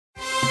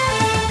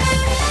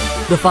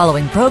The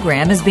following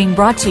program is being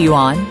brought to you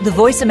on the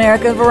Voice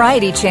America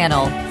Variety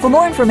Channel. For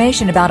more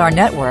information about our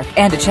network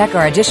and to check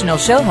our additional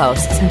show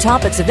hosts and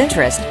topics of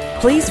interest,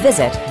 please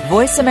visit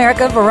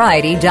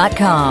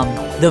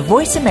voiceamericavariety.com. The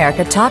Voice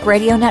America Talk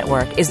Radio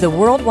Network is the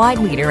worldwide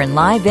leader in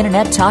live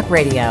Internet talk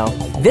radio.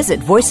 Visit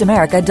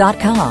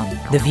voiceamerica.com.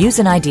 The views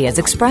and ideas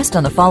expressed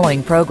on the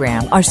following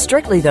program are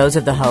strictly those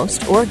of the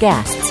host or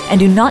guests and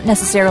do not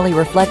necessarily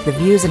reflect the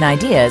views and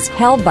ideas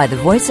held by the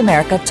Voice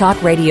America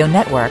Talk Radio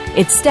Network,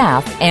 its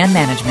staff, and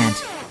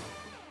management.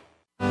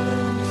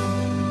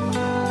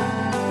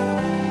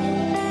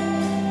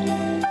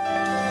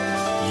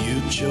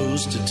 You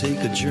chose to take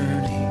a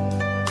journey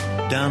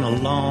down a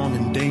long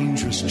and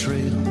dangerous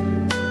trail.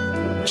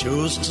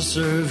 Chose to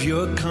serve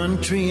your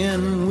country,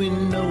 and we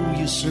know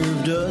you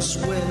served us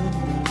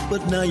well.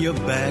 But now you're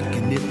back,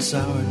 and it's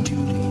our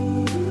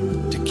duty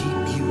to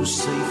keep you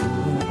safe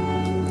and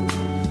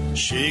warm.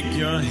 Shake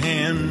your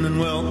hand and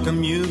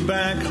welcome you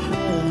back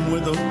home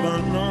with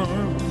open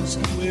arms.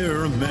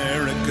 We're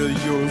America,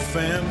 your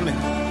family,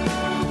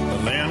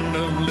 the land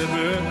of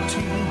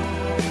liberty.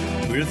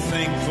 We're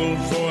thankful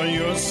for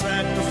your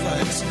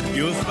sacrifice,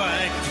 your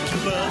fight to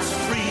keep us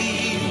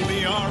free.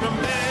 We are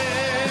America,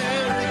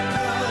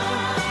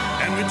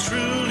 and we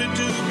truly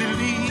do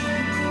believe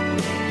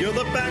you're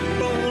the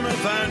backbone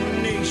of our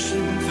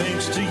nation.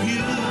 Thanks to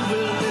you,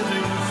 we're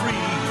living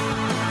free.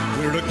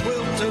 We're a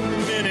quilt of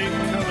many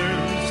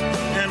colors,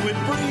 and we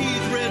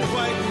breathe red,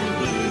 white, and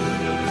blue.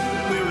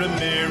 We're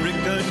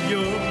America,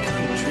 your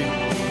country,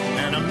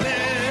 and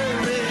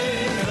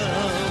America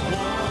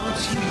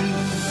wants you.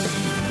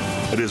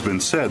 It has been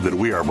said that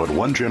we are but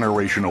one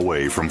generation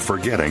away from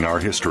forgetting our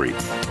history.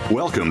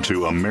 Welcome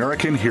to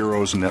American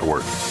Heroes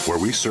Network, where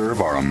we serve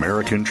our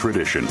American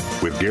tradition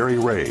with Gary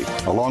Ray,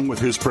 along with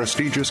his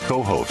prestigious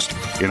co-host.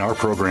 In our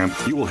program,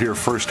 you will hear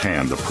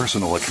firsthand the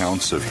personal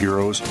accounts of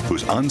heroes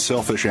whose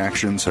unselfish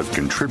actions have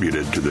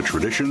contributed to the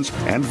traditions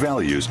and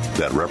values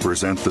that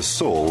represent the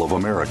soul of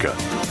America.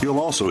 You'll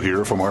also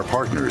hear from our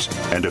partners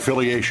and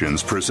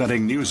affiliations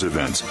presenting news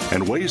events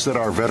and ways that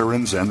our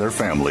veterans and their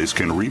families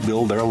can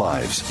rebuild their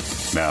lives.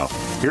 Now,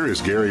 here is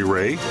Gary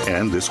Ray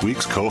and this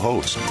week's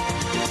co-host.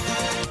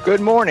 Good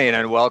morning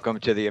and welcome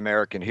to the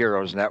American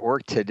Heroes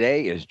Network.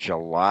 Today is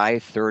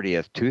July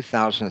 30th,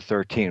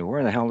 2013.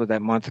 Where the hell did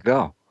that month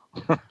go?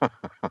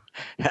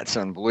 That's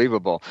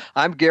unbelievable.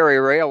 I'm Gary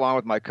Ray, along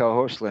with my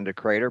co-host Linda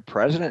Crater,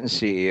 President and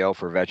CEO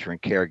for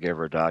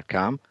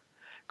VeteranCaregiver.com.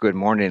 Good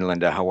morning,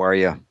 Linda. How are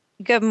you?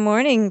 Good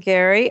morning,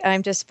 Gary.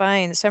 I'm just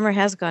fine. Summer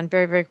has gone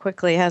very, very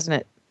quickly,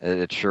 hasn't it?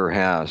 It sure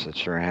has. It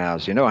sure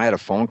has. You know, I had a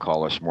phone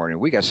call this morning.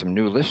 We got some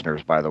new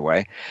listeners, by the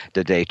way.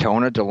 The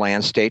Daytona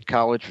DeLand State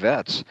College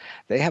vets.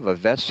 They have a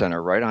vet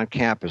center right on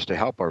campus to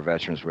help our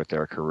veterans with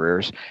their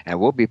careers, and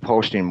we'll be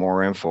posting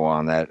more info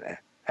on that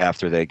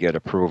after they get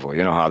approval.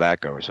 You know how that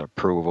goes.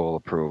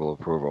 Approval.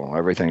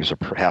 Everything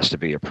has to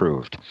be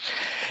approved.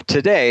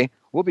 Today,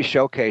 we'll be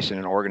showcasing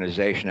an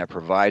organization that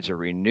provides a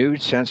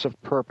renewed sense of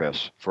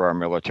purpose for our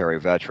military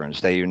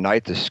veterans. They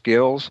unite the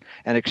skills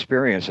and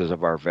experiences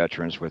of our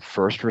veterans with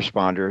first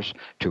responders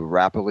to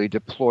rapidly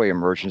deploy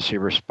emergency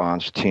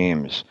response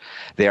teams.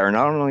 They are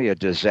not only a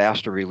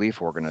disaster relief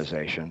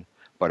organization,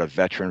 but a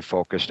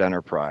veteran-focused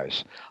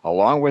enterprise.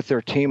 Along with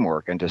their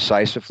teamwork and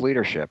decisive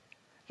leadership,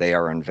 they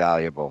are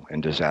invaluable in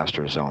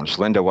disaster zones.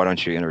 Linda, why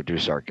don't you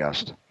introduce our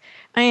guest?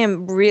 I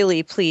am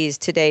really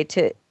pleased today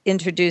to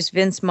introduce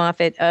Vince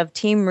Moffett of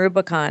Team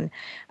Rubicon.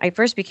 I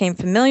first became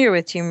familiar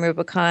with Team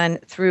Rubicon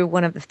through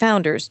one of the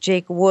founders,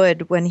 Jake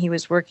Wood, when he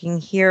was working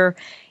here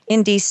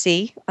in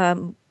D.C.,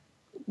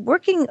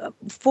 working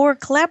for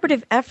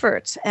collaborative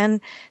efforts and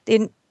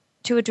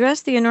to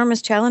address the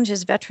enormous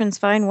challenges veterans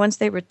find once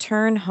they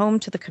return home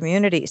to the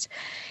communities.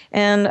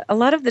 And a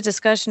lot of the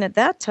discussion at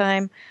that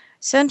time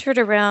centered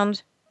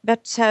around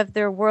vets have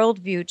their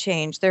worldview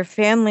changed, their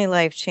family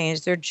life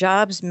changed, their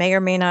jobs may or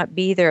may not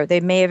be there, they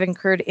may have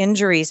incurred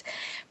injuries,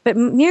 but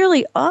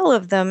nearly all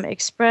of them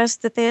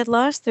expressed that they had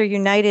lost their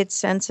united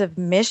sense of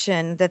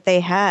mission that they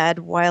had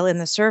while in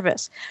the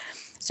service.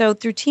 So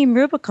through Team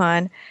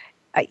Rubicon,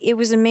 it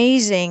was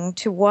amazing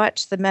to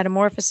watch the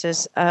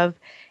metamorphosis of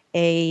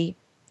a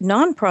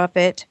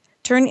nonprofit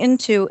turn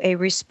into a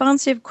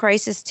responsive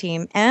crisis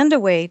team and a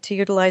way to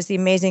utilize the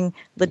amazing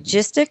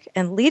logistic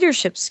and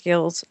leadership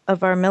skills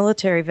of our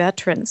military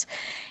veterans.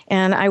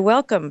 And I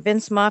welcome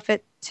Vince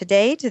Moffett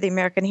today to the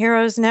American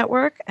Heroes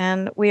Network,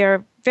 and we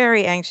are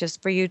very anxious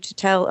for you to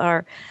tell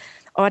our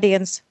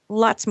audience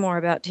lots more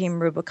about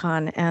Team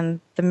Rubicon and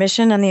the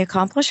mission and the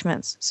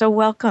accomplishments. So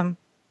welcome.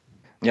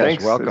 Yes,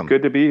 Thanks. welcome. It's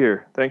good to be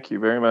here. Thank you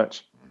very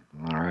much.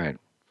 All right.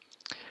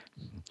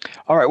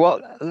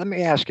 Well, let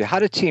me ask you, how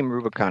did Team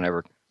Rubicon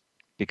ever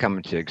come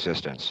into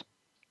existence?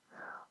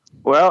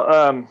 Well,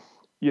 I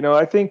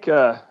think,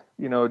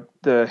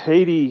 the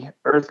Haiti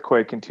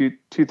earthquake in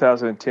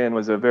 2010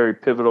 was a very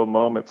pivotal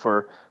moment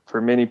for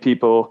many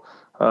people.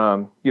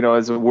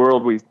 As a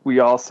world, we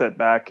all sat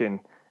back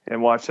and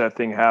watched that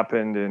thing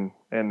happen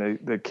and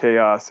the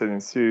chaos that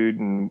ensued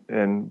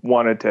and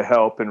wanted to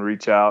help and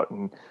reach out.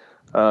 And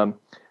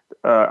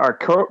our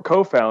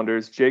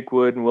co-founders, Jake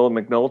Wood and Will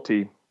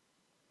McNulty,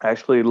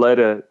 actually led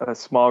a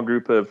small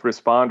group of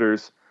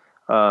responders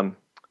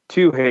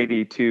to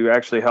Haiti to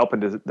actually help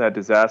in that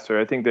disaster.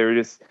 I think they were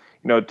just,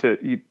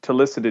 to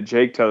listen to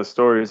Jake tell the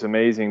story is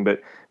amazing.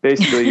 But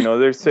basically,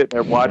 they're sitting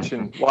there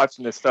watching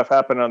this stuff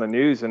happen on the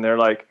news, and they're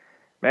like,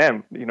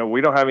 man,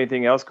 we don't have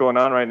anything else going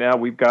on right now.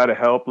 We've got to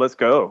help. Let's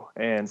go.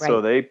 And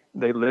so they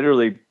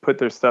literally put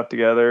their stuff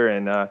together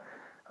and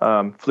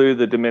flew to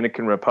the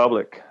Dominican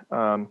Republic.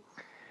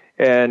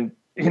 And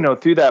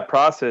through that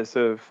process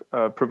of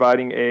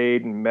providing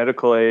aid and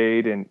medical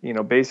aid and,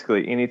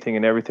 basically anything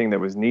and everything that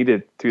was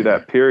needed through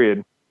that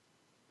period,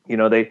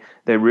 they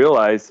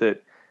realized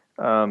that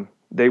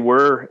they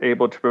were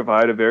able to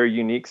provide a very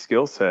unique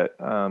skill set.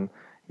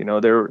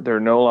 They're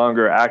no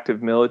longer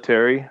active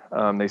military.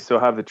 They still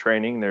have the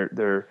training.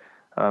 They're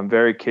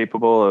very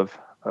capable of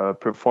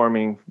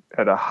performing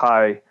at a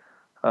high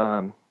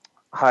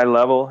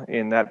level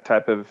in that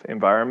type of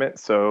environment.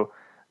 So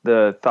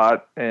the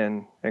thought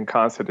and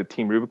concept of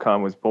Team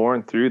Rubicon was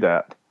born through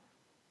that.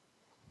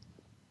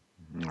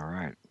 All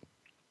right.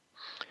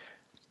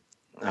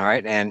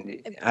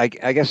 And I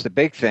guess the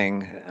big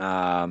thing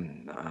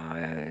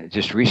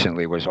just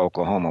recently was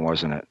Oklahoma,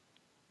 wasn't it?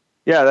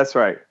 Yeah, that's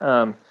right.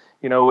 We're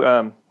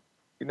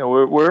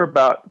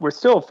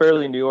still a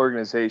fairly new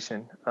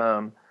organization.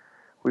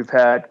 We've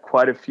had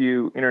quite a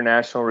few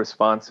international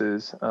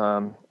responses,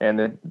 and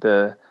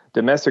the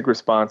domestic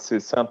response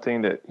is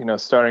something that,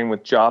 starting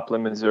with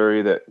Joplin,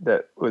 Missouri,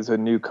 that was a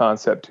new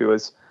concept to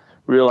us,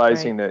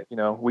 realizing that,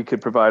 we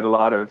could provide a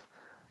lot of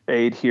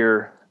aid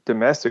here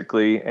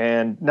domestically.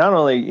 And not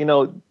only,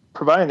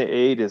 providing the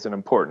aid is an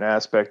important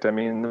aspect. I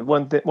mean,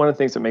 one of the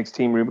things that makes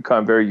Team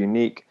Rubicon very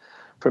unique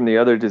from the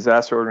other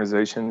disaster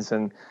organizations,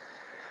 and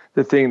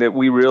the thing that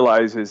we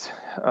realize is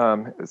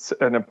it's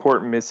an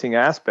important missing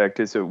aspect,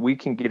 is that we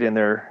can get in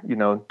there,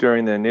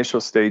 during the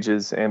initial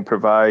stages and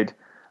provide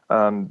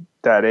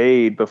that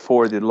aid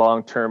before the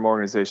long-term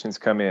organizations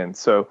come in.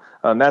 So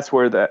that's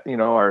where that,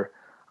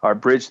 our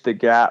bridge the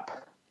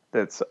gap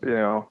that's,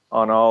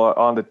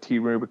 on the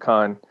Team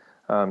Rubicon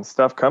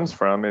stuff comes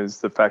from,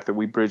 is the fact that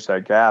we bridge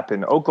that gap.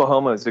 And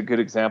Oklahoma is a good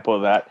example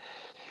of that.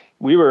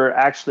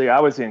 I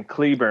was in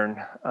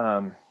Cleburne,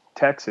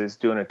 Texas,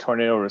 doing a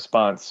tornado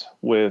response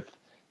with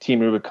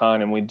Team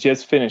Rubicon, and we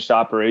just finished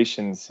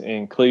operations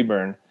in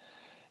Cleburne,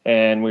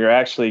 and we were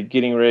actually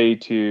getting ready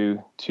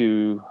to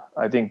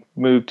I think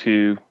move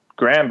to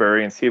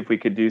Granbury and see if we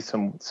could do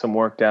some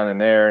work down in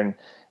there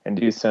and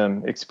do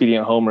some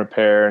expedient home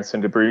repair and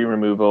some debris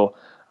removal.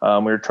 We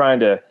were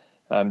trying to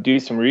do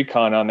some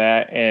recon on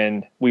that,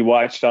 and we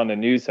watched on the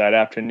news that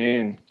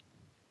afternoon,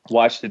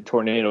 watched the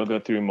tornado go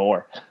through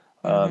more.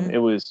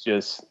 It was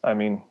just,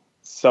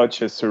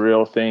 such a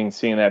surreal thing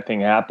seeing that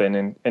thing happen.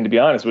 And to be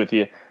honest with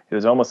you, it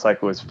was almost like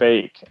it was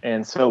fake.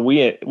 And so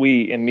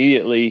we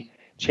immediately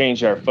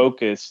changed our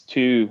focus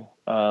to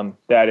that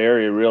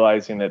area,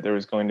 realizing that there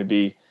was going to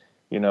be,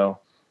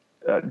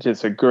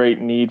 just a great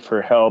need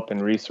for help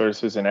and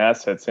resources and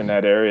assets in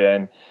that area.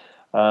 And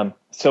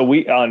so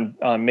we, on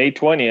May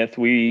 20th,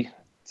 we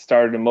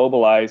started to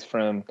mobilize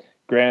from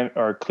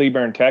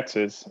Cleburne,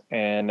 Texas,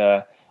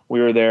 and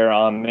we were there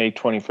on May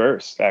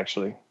 21st,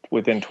 actually,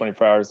 within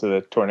 24 hours of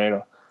the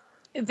tornado.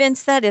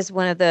 Vince, that is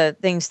one of the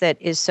things that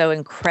is so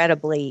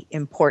incredibly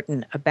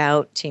important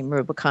about Team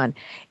Rubicon.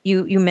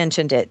 You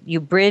mentioned it. You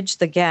bridge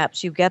the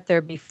gaps. You get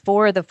there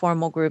before the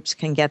formal groups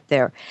can get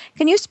there.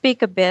 Can you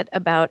speak a bit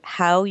about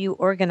how you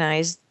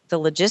organize the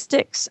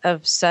logistics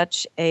of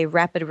such a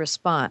rapid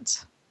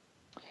response?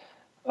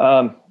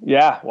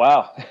 Yeah,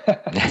 wow.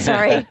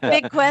 Sorry,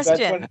 big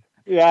question.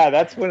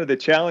 That's one of the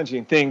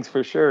challenging things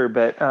for sure.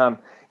 But,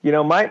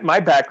 my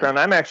background,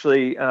 I'm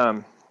actually...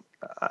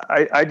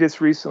 I just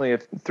recently,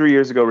 3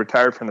 years ago,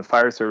 retired from the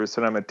fire service,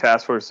 and I'm a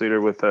task force leader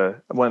with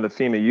one of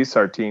the FEMA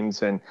USAR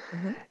teams. And,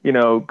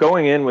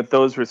 going in with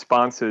those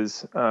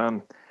responses,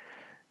 I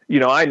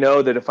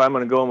know that if I'm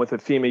going to go in with a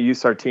FEMA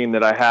USAR team,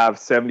 that I have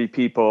 70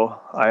 people,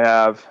 I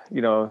have,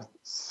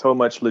 so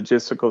much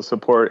logistical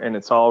support, and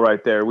it's all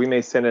right there. We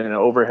may send in an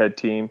overhead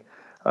team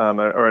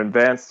or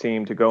advanced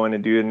team to go in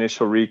and do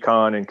initial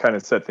recon and kind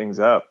of set things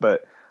up.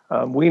 But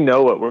we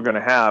know what we're going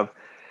to have.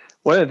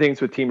 One of the things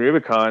with Team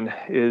Rubicon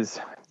is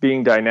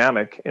being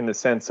dynamic in the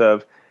sense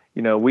of,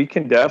 we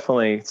can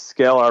definitely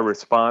scale our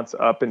response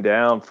up and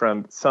down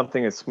from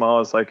something as small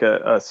as like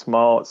a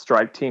small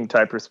strike team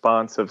type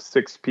response of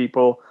 6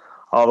 people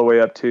all the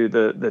way up to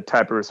the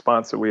type of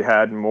response that we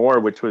had more,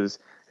 which was,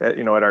 at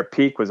our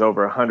peak was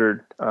over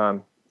 100,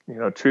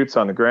 troops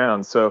on the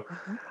ground. So,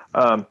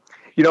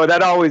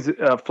 that always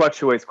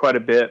fluctuates quite a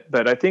bit.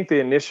 But I think the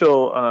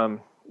initial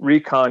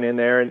recon in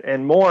there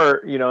and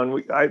more,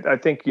 I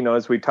think,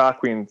 as we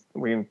talk,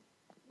 we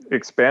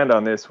expand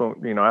on this,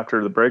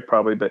 after the break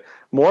probably, but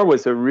more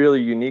was a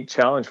really unique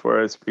challenge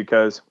for us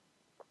because,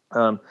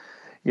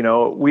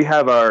 we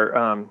have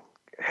our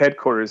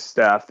headquarters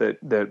staff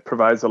that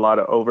provides a lot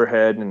of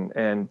overhead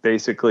and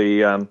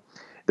basically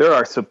they're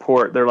our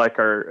support. They're like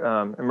our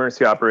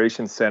emergency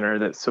operations center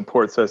that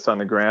supports us on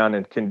the ground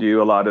and can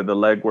do a lot of the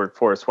legwork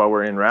for us while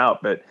we're en route.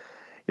 But,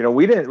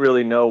 we didn't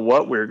really know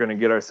what we were going to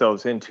get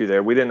ourselves into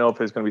there. We didn't know if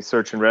it was going to be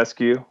search and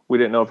rescue. We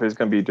didn't know if it was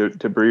going to be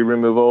debris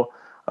removal,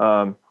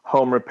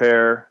 home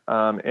repair.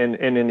 And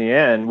in the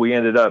end, we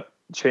ended up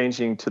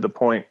changing to the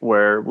point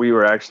where we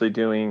were actually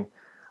doing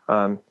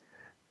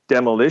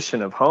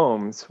demolition of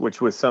homes,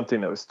 which was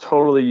something that was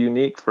totally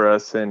unique for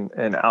us and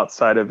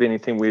outside of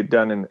anything we had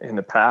done in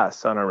the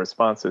past on our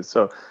responses.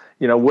 So,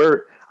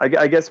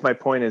 I guess my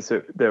point is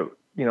that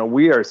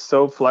we are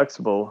so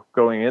flexible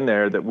going in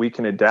there that we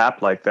can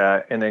adapt like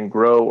that and then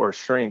grow or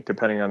shrink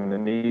depending on the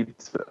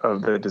needs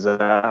of the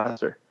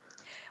disaster.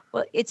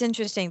 Well, it's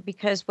interesting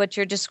because what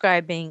you're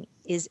describing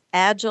is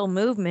agile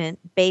movement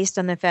based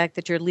on the fact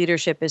that your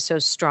leadership is so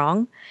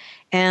strong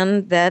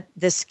and that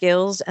the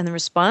skills and the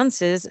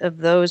responses of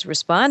those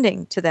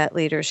responding to that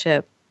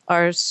leadership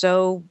are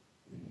so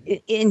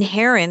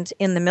inherent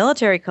in the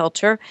military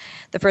culture,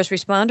 the first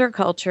responder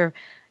culture.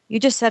 You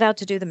just set out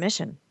to do the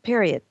mission,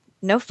 period.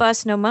 No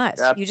fuss, no muss.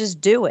 You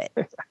just do it.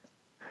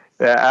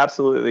 Yeah,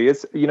 absolutely.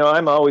 It's,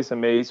 I'm always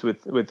amazed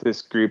with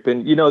this group.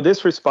 And,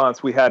 this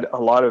response, we had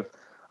a lot of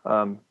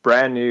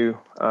brand new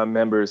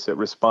members that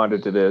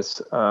responded to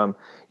this.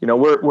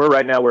 We're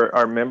right now,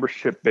 our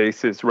membership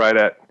base is right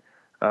at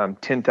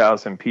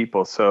 10,000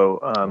 people. So,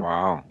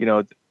 wow.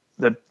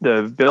 The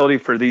ability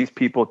for these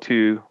people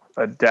to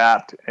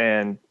adapt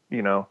and,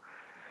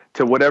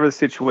 to whatever the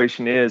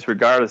situation is,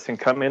 regardless, and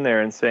come in there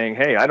and saying,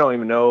 hey, I don't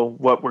even know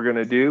what we're going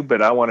to do,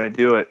 but I want to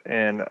do it.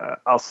 And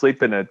I'll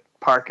sleep in a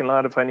parking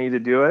lot if I need to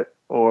do it,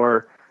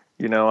 or,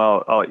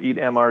 I'll eat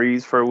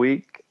MREs for a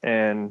week,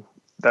 and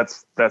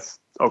that's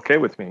okay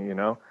with me,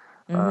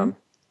 Mm-hmm.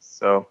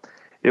 So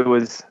it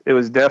was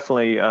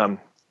definitely,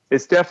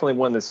 it's definitely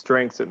one of the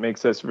strengths that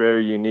makes us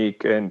very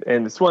unique. And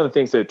it's one of the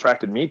things that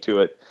attracted me to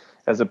it,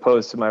 as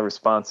opposed to my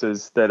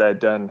responses that I'd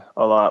done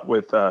a lot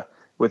with,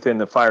 within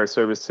the fire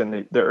service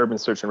and the urban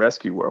search and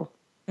rescue world.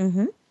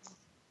 Mm-hmm.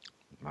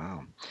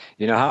 Wow.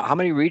 How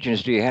many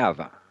regions do you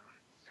have?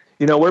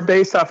 We're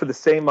based off of the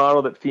same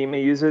model that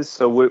FEMA uses.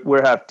 So we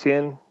have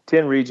 10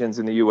 regions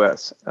in the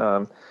U.S.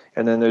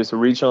 And then there's a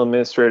regional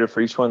administrator for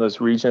each one of those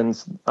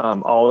regions.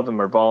 All of them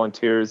are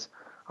volunteers.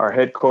 Our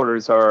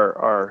headquarters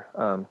are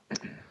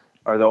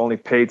the only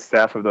paid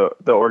staff of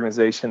the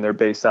organization. They're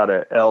based out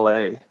of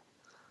L.A.,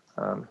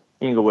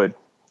 Inglewood,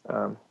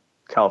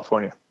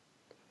 California.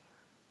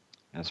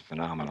 That's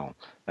phenomenal.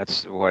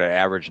 That's what an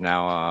average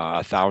now,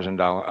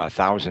 1,000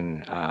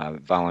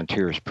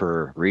 volunteers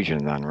per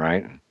region then,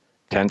 right?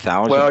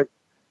 10,000? Well,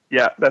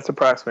 yeah, that's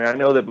approximately. I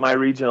know that my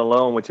region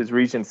alone, which is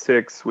Region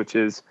 6, which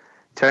is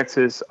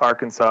Texas,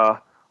 Arkansas,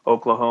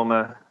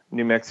 Oklahoma,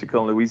 New Mexico,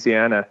 and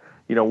Louisiana,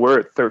 we're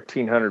at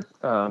 1,300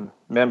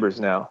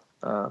 members now.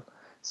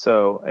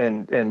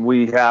 And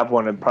we have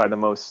one of probably the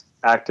most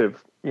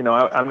active, I'm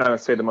not going to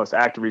say the most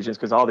active regions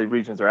because all the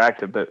regions are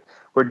active, but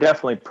we're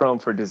definitely prone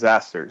for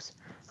disasters.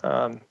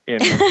 In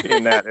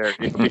that area,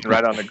 being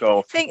right on the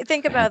goal.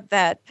 Think about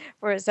that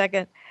for a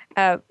second.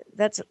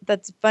 That's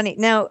funny.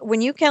 Now,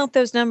 when you count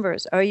those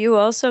numbers, are you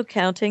also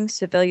counting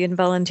civilian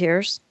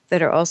volunteers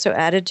that are also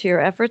added to your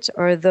efforts,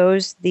 or are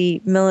those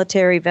the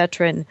military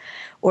veteran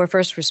or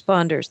first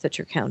responders that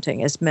you're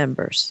counting as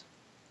members?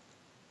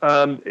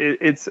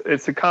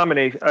 It's a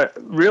combination.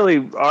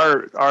 Really,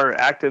 our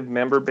active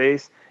member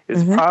base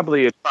is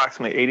probably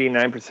approximately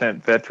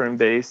 89% veteran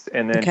based,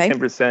 and then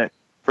 10%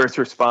 first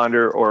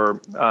responder or,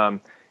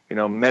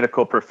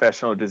 medical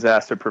professional,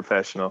 disaster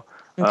professional.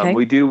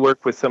 We do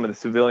work with some of the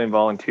civilian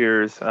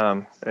volunteers.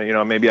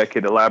 Maybe I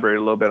could elaborate a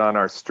little bit on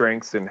our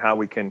strengths and how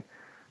we can,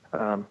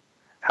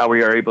 how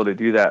we are able to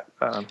do that.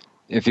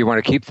 If you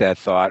want to keep that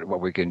thought,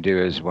 what we can do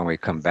is when we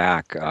come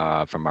back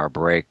from our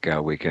break,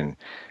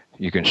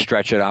 you can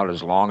stretch it out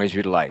as long as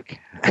you'd like.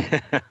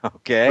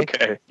 Okay?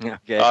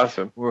 Okay.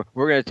 Awesome. We're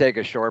going to take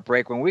a short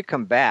break. When we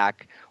come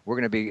back, we're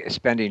going to be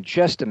spending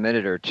just a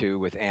minute or two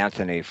with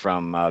Anthony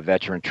from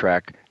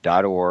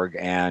veterantrek.org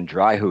and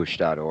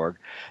dryhoosh.org.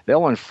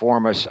 They'll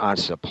inform us on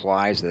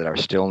supplies that are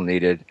still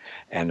needed,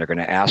 and they're going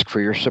to ask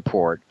for your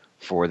support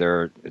for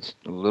it's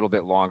a little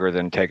bit longer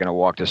than taking a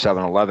walk to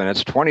 7-Eleven.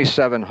 It's a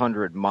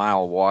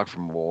 2,700-mile walk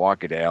from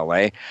Milwaukee to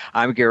L.A.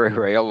 I'm Gary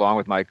Ray, along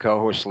with my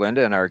co-host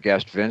Linda and our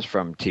guest Vince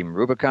from Team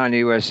Rubicon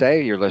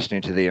USA. You're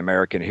listening to the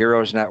American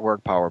Heroes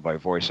Network, powered by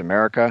Voice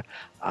America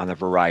on the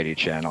Variety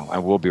Channel,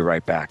 and we'll be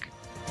right back.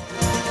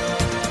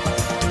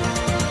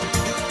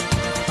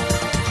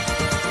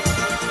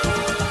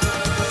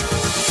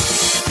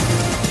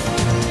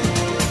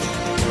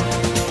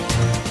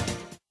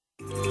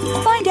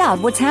 Find out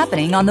what's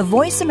happening on the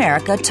Voice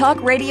America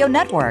Talk Radio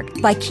Network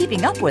by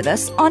keeping up with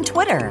us on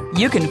Twitter.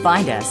 You can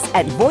find us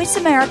at Voice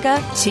America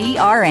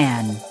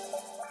TRN.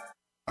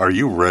 Are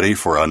you ready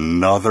for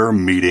another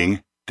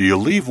meeting? Do you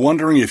leave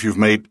wondering if you've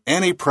made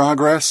any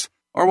progress?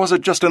 Or was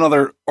it just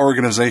another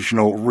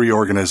organizational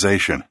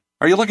reorganization?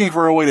 Are you looking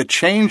for a way to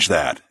change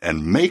that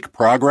and make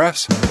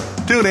progress?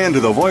 Tune in to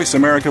the Voice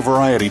America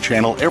Variety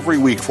Channel every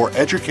week for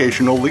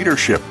educational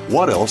leadership.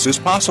 What else is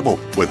possible?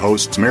 With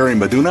hosts Mary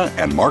Meduna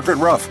and Margaret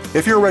Ruff.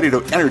 If you're ready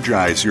to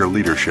energize your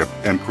leadership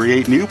and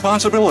create new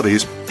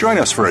possibilities, join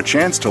us for a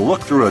chance to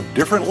look through a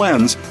different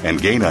lens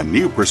and gain a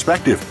new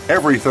perspective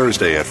every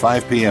Thursday at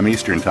 5 p.m.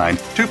 Eastern Time,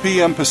 2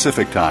 p.m.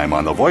 Pacific Time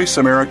on the Voice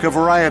America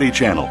Variety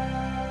Channel.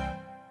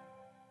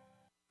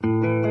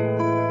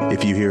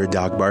 If you hear a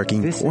dog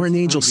barking or an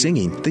angel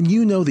singing, then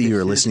you know that you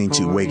are listening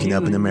to Waking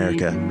Up in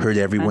America. Heard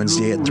every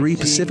Wednesday at 3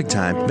 Pacific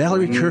Time,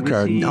 Valerie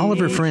Kirkard and all of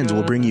her friends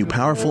will bring you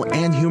powerful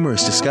and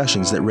humorous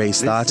discussions that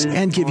raise thoughts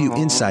and give you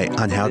insight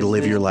on how to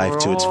live your life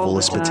to its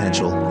fullest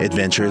potential.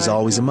 Adventure is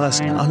always a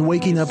must on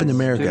Waking Up in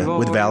America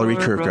with Valerie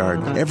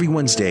Kirkard every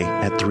Wednesday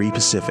at 3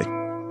 Pacific.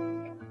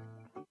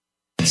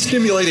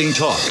 Stimulating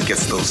talk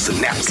gets those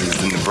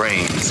synapses in the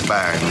brain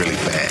firing really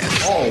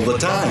fast. All the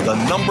time. The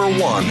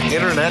 #1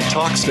 internet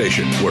talk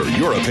station where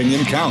your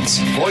opinion counts.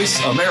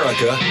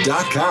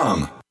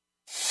 VoiceAmerica.com.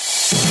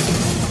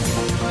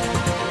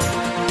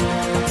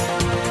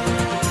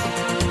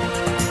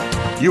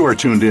 You are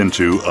tuned in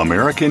to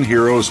American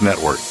Heroes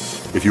Network.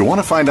 If you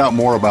want to find out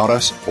more about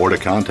us or to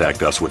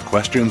contact us with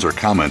questions or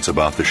comments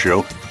about the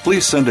show,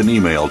 please send an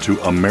email to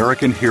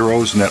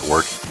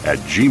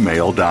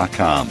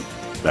AmericanHeroesNetwork@gmail.com.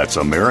 That's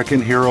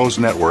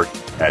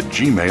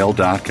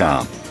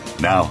AmericanHeroesNetwork@gmail.com.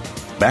 Now,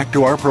 back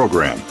to our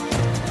program.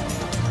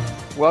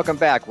 Welcome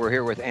back. We're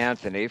here with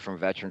Anthony from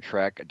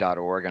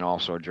VeteranTrek.org and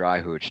also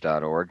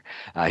DryHooch.org.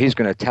 He's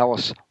going to tell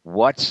us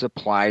what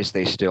supplies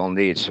they still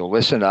need. So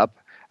listen up.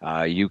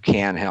 You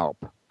can help.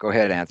 Go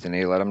ahead,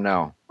 Anthony. Let them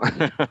know.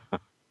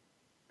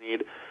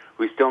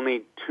 We still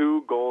need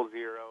 2 Goal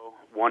Zero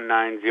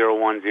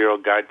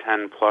 19010 Guide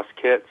 10 Plus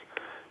kits.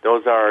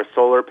 Those are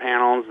solar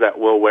panels that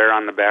we'll wear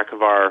on the back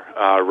of our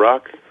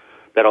rucks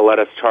that'll let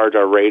us charge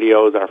our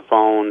radios, our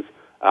phones,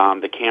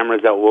 the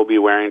cameras that we'll be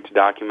wearing to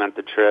document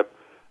the trip,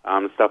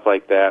 stuff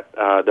like that.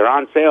 They're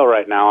on sale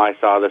right now, I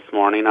saw this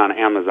morning on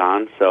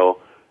Amazon, so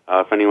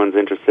if anyone's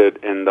interested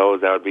in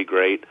those, that would be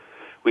great.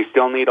 We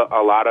still need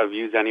a lot of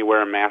Use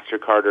Anywhere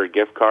MasterCard or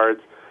gift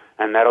cards,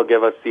 and that'll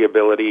give us the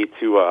ability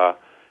to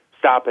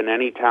stop in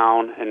any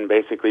town and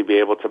basically be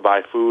able to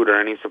buy food or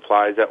any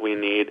supplies that we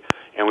need,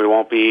 and we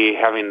won't be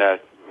having to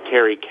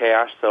carry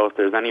cash, so if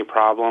there's any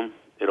problem,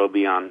 it'll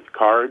be on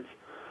cards.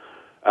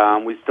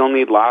 We still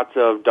need lots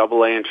of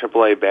AA and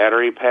AAA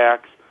battery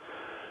packs,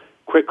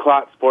 Quick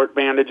Clot sport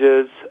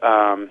bandages,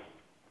 4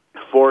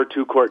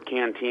 2-quart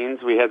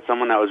canteens. We had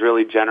someone that was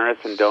really generous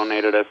and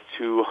donated us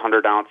 2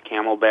 100-ounce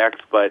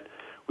Camelbacks, but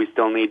we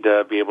still need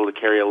to be able to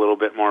carry a little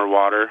bit more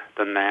water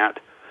than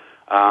that.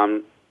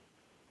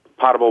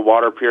 Potable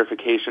water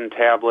purification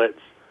tablets,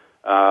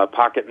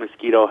 pocket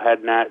mosquito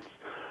head nets,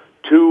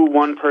 2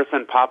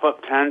 one-person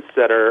pop-up tents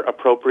that are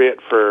appropriate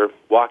for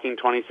walking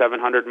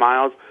 2,700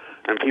 miles.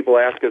 And people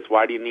ask us,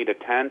 why do you need a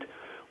tent?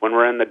 When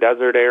we're in the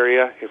desert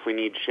area, if we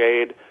need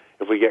shade,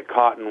 if we get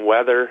caught in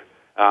weather,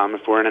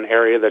 if we're in an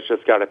area that's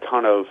just got a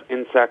ton of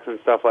insects and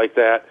stuff like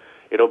that,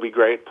 it'll be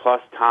great.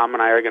 Plus, Tom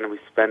and I are going to be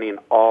spending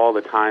all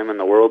the time in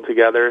the world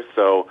together,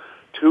 so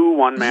 2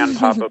 one-man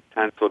pop-up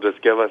tents will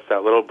just give us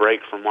that little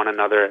break from one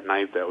another at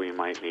night that we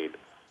might need.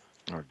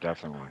 Oh,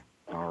 definitely.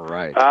 All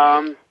right.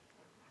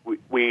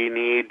 We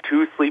need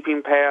 2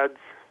 sleeping pads,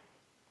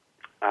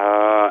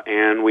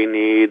 and we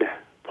need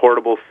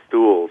portable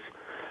stools.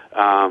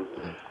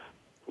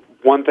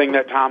 One thing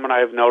that Tom and I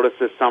have noticed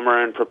this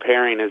summer in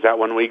preparing is that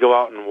when we go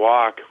out and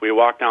we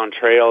walk down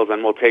trails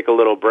and we'll take a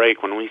little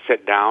break. When we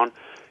sit down,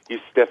 you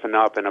stiffen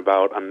up in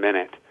about a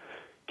minute,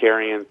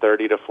 carrying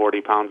 30 to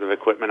 40 pounds of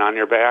equipment on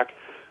your back.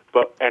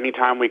 But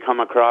anytime we come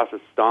across a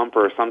stump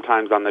or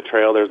sometimes on the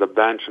trail there's a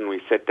bench and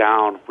we sit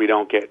down, we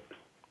don't get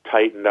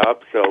tightened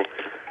up. So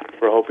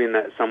we're hoping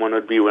that someone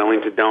would be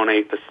willing to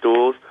donate the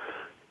stools.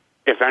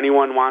 If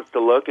anyone wants to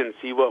look and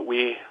see what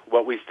we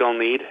still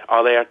need,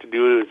 all they have to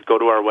do is go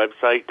to our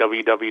website,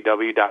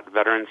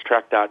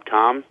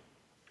 www.veteranstrek.com.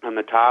 On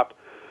the top,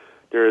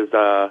 there's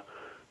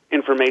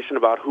information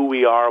about who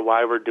we are,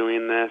 why we're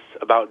doing this,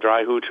 about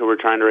Dry Hooch, who we're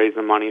trying to raise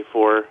the money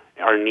for,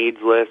 our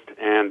needs list,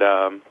 and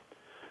a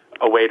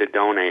way to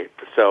donate.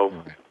 So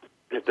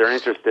if they're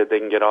interested, they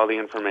can get all the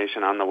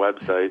information on the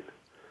website.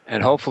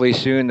 And hopefully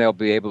soon they'll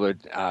be able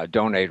to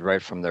donate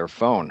right from their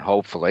phone,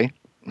 hopefully.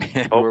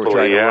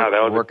 Hopefully, that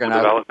was a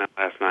development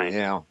last night.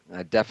 Yeah,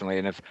 definitely.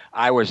 And if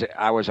I was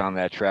on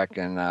that trek,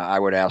 and I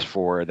would ask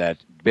for that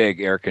big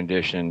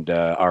air-conditioned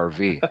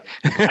RV.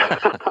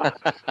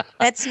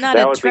 That's not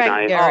a trek,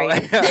 nice. Gary.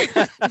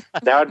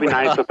 That would be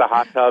nice with the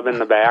hot tub in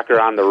the back or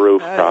on the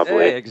roof,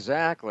 probably.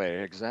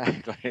 Exactly.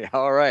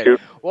 All right.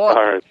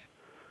 Well,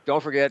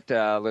 don't forget,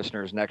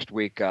 listeners, next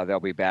week they'll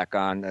be back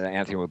on.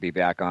 Anthony will be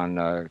back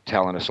on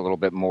telling us a little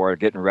bit more,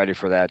 getting ready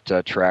for that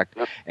trek.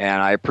 Yep.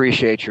 And I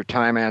appreciate your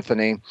time,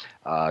 Anthony.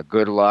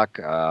 Good luck.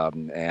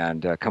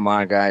 And come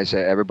on, guys.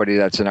 Everybody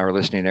that's in our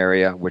listening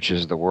area, which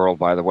is the world,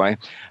 by the way,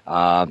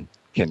 can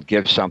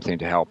give something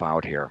to help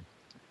out here.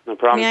 No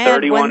problem.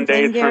 31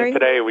 days from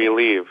today, we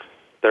leave.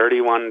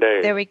 31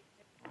 days.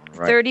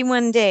 Right.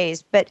 31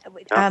 days. But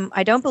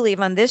I don't believe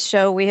on this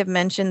show we have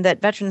mentioned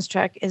that Veterans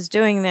Track is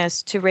doing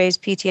this to raise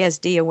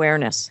PTSD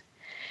awareness,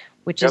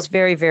 which is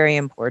very, very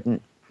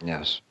important.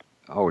 Yes.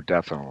 Oh,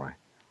 definitely.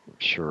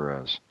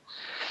 Sure is.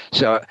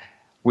 So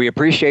we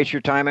appreciate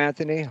your time,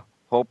 Anthony.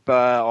 Hope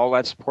all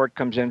that support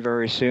comes in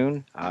very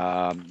soon.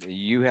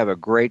 You have a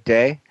great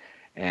day,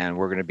 and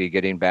we're going to be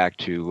getting back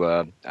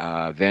to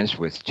Vince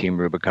with Team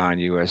Rubicon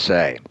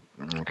USA.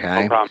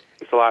 Okay? No problem.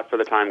 Thanks a lot for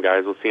the time,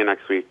 guys. We'll see you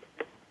next week.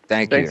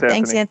 Thanks, you.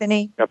 Thanks,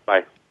 Anthony. Yep,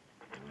 bye.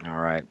 All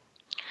right.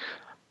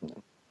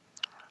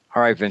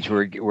 All right, Vince,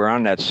 we're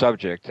on that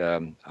subject.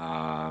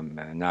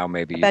 Now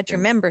maybe about your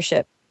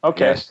membership.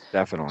 Okay. Yes,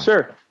 definitely.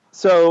 Sure.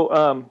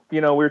 So,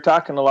 we were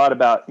talking a lot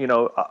about,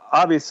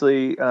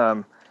 obviously,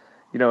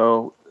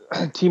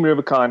 Team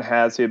Rubicon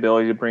has the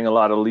ability to bring a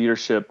lot of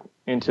leadership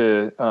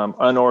into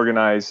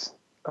unorganized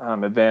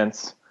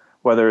events,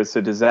 whether it's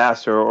a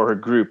disaster or a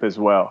group as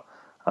well.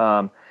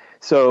 One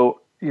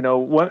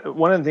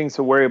of the things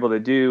that we're able to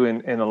do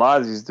in a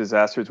lot of these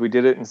disasters, we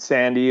did it in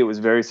Sandy. It was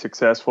very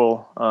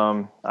successful.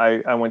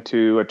 I went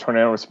to a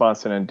tornado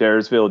response in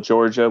Adairsville,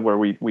 Georgia, where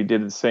we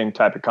did the same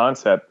type of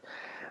concept.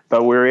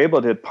 But we were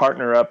able to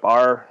partner up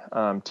our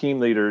team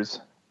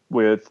leaders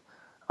with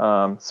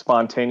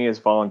spontaneous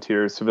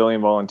volunteers,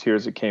 civilian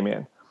volunteers that came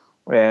in.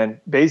 And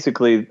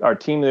basically, our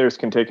team leaders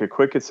can take a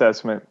quick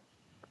assessment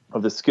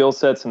of the skill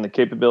sets and the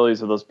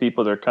capabilities of those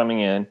people that are coming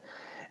in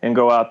and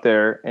go out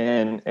there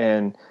and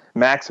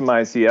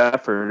maximize the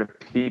effort of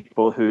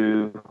people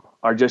who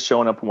are just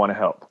showing up and want to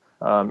help.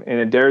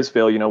 In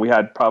Adairsville, we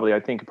had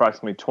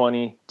approximately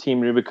 20 Team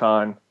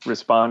Rubicon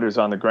responders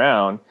on the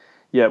ground,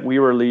 yet we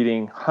were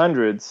leading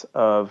hundreds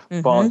of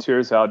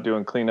volunteers out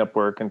doing cleanup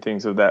work and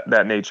things of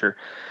that nature.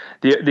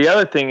 The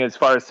other thing, as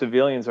far as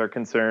civilians are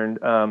concerned,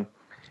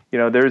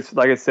 there's,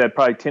 like I said,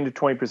 probably 10 to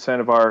 20%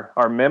 of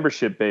our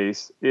membership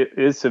base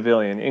is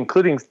civilian,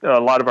 including a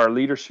lot of our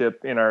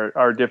leadership in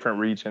our different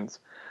regions.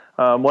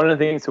 One of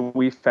the things that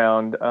we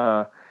found,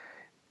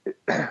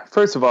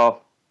 first of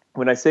all,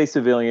 when I say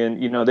civilian,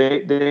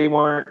 they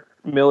weren't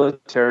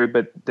military,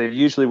 but they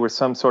usually were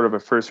some sort of a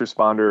first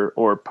responder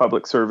or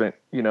public servant,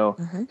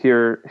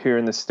 here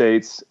in the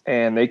States,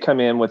 and they come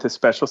in with a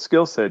special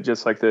skill set,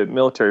 just like the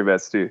military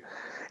vets do.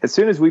 As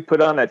soon as we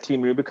put on that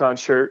Team Rubicon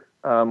shirt,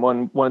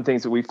 one of the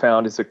things that we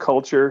found is the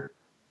culture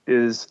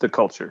is the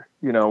culture.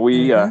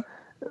 We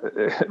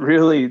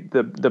really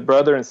the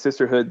brother and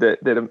sisterhood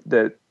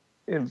that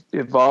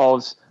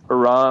evolves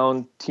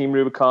around Team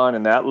Rubicon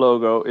and that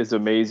logo is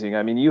amazing.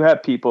 I mean, you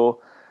have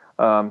people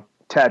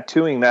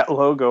tattooing that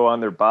logo on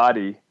their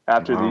body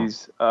after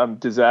these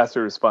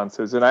disaster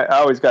responses, and I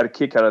always got a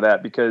kick out of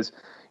that because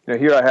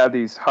here I have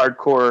these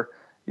hardcore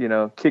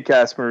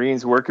kick-ass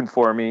Marines working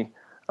for me.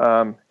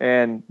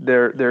 And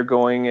they're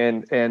going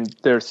and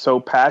they're so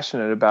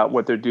passionate about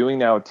what they're doing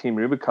now with Team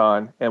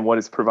Rubicon and what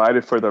it's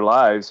provided for their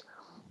lives.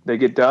 They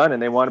get done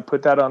and they want to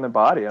put that on their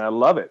body, and I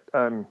love it.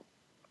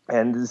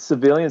 And the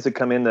civilians that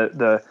come in,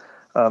 the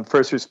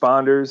first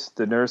responders,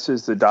 the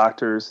nurses, the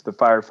doctors, the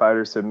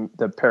firefighters, and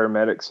the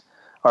paramedics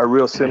are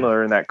real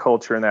similar in that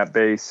culture and that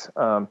base.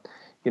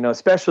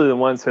 Especially the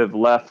ones who have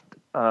left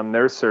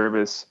their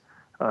service.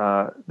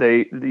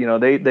 They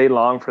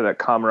long for that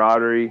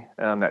camaraderie,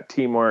 that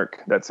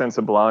teamwork, that sense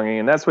of belonging,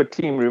 and that's what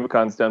Team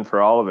Rubicon's done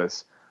for all of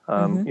us.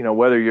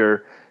 Whether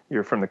you're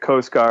from the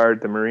Coast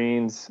Guard, the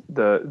Marines,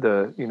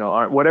 the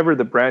whatever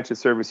the branch of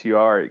service you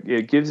are,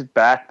 it gives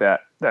back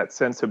that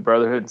sense of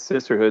brotherhood and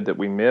sisterhood that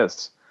we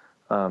miss.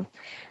 Wow.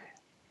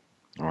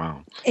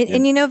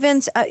 And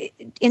Vince,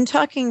 in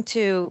talking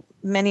to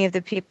many of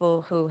the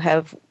people who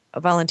have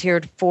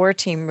volunteered for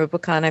Team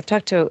Rubicon, I've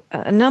talked to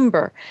a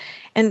number,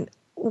 and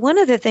one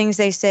of the things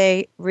they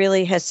say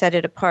really has set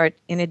it apart,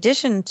 in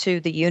addition to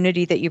the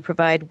unity that you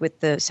provide with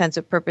the sense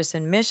of purpose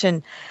and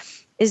mission,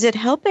 is that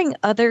helping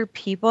other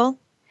people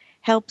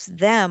helps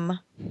them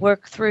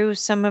work through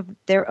some of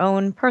their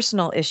own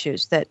personal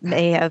issues that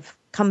may have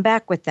come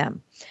back with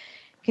them.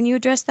 Can you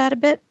address that a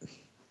bit?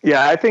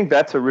 Yeah, I think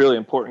that's a really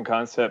important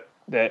concept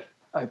that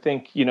I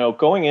think,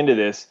 going into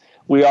this,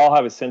 we all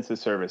have a sense of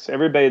service.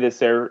 Everybody that's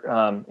there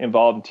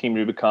involved in Team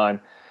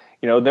Rubicon,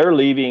 they're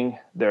leaving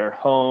their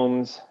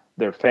homes,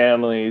 their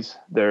families,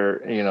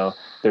 their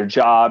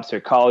jobs,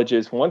 their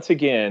colleges. Once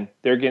again,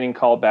 they're getting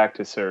called back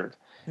to serve,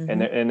 and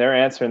they're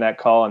answering that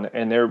call,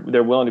 and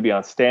they're willing to be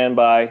on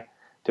standby,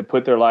 to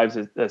put their lives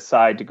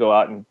aside to go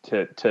out and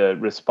to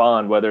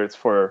respond, whether it's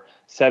for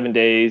 7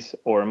 days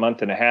or a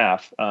month and a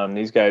half.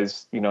 These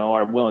guys,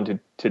 are willing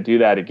to do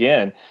that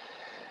again.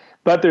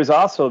 But there's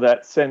also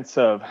that sense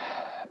of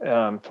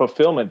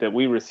fulfillment that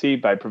we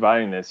receive by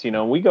providing this.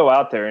 We go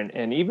out there,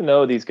 and even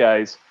though these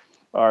guys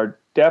are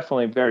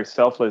definitely very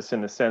selfless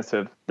in the sense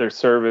of their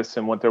service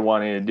and what they're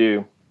wanting to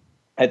do,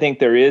 I think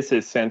there is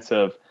this sense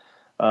of,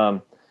 I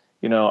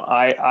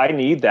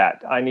need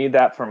that. I need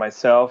that for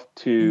myself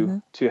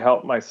to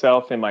help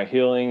myself in my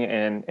healing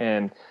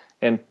and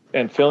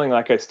feeling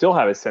like I still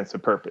have a sense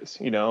of purpose.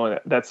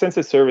 That sense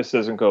of service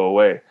doesn't go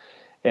away.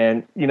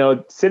 And, you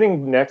know,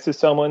 sitting next to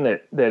someone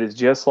that has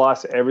just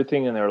lost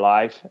everything in their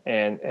life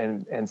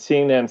and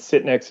seeing them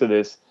sit next to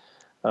this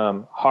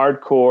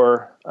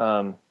hardcore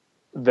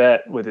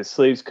vet with his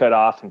sleeves cut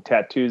off and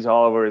tattoos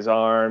all over his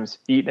arms,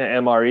 eating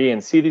an MRE,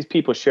 and see these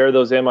people share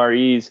those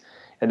MREs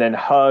and then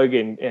hug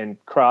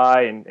and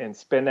cry and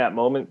spend that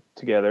moment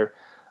together.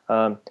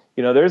 You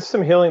know, there's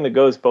some healing that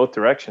goes both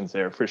directions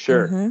there for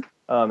sure.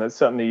 Mm-hmm. That's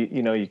something that,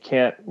 you know, you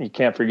can't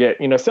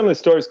forget. You know, some of the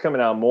stories coming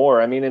out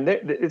more. I mean, and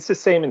it's the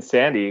same in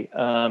Sandy.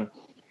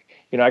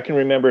 You know, I can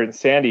remember in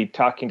Sandy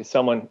talking to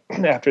someone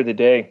after the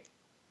day,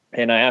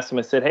 and I asked him,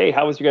 I said, "Hey,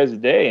 how was your guys'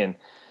 day?" And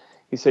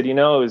he said, "You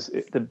know, it was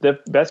the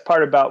best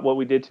part about what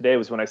we did today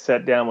was when I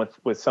sat down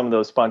with some of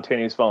those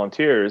spontaneous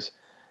volunteers,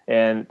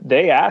 and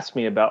they asked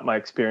me about my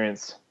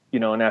experience, you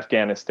know, in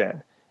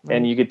Afghanistan."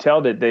 And you could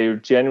tell that they were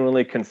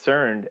genuinely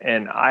concerned.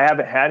 And I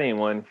haven't had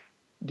anyone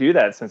do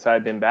that since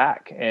I've been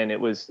back. And it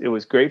was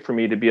great for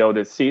me to be able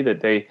to see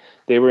that they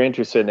were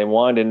interested and they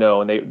wanted to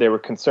know, and they were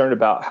concerned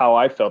about how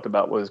I felt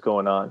about what was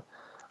going on.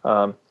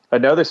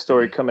 Another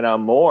story coming out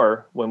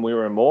more when we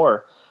were in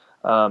Moore,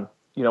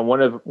 you know,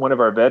 one of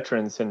our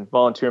veterans and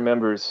volunteer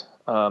members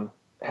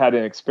had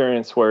an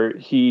experience where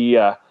he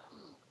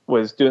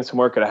was doing some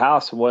work at a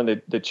house, and one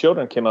of the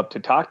children came up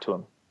to talk to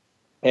him.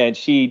 And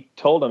she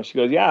told him, she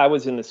goes, "Yeah, I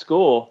was in the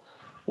school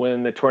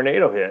when the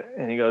tornado hit."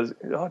 And he goes,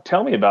 "Oh,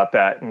 tell me about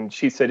that." And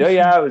she said, "Oh,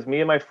 yeah, it was me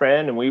and my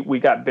friend, and we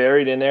got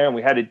buried in there, and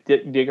we had to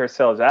dig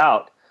ourselves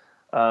out."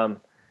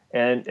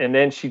 And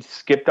then she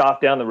skipped off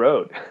down the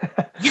road.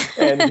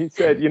 And he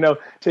said, you know,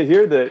 to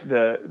hear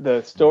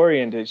the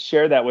story and to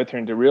share that with her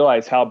and to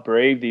realize how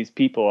brave these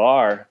people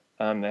are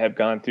that have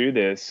gone through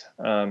this,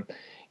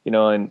 you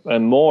know,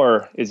 and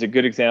Moore is a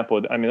good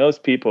example. I mean, those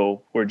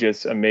people were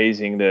just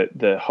amazing.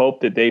 The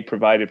hope that they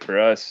provided for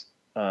us,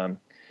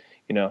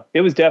 you know,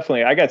 it was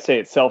definitely, I got to say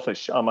it's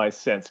selfish on my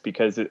sense,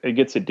 because it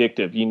gets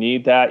addictive. You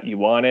need that. You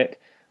want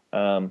it.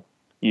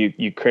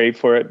 You crave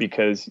for it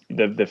because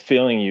the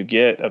feeling you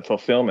get of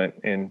fulfillment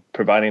in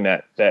providing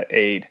that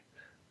aid.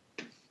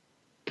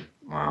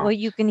 Wow. Well,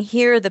 you can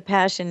hear the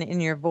passion in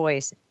your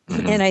voice.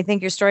 And I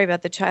think your story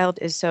about the child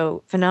is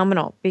so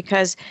phenomenal,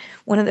 because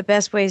one of the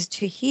best ways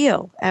to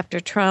heal after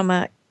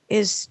trauma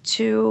is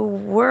to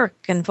work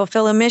and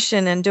fulfill a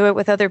mission and do it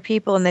with other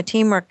people and the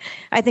teamwork.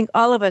 I think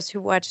all of us who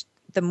watched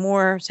the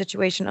Moore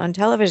situation on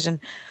television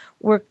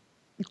were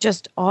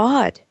just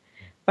awed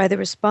by the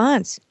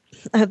response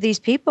of these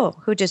people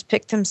who just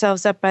picked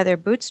themselves up by their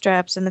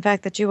bootstraps, and the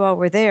fact that you all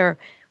were there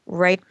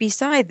right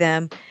beside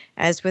them,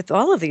 as with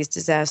all of these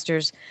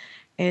disasters,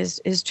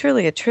 is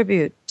truly a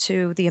tribute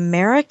to the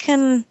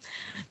American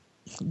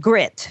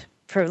grit,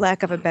 for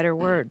lack of a better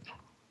word.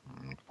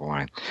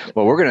 Boy.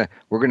 Well, we're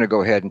gonna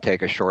go ahead and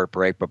take a short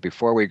break, but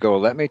before we go,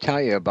 let me tell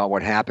you about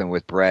what happened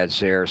with Brad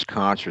Zare's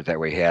concert that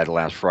we had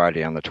last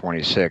Friday on the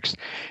 26th.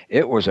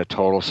 It was a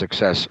total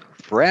success.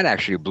 Brad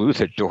actually blew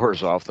the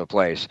doors off the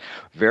place.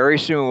 Very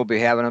soon we'll be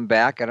having him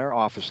back at our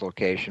office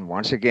location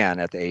once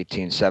again at the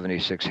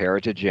 1876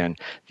 Heritage Inn,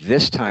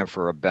 this time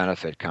for a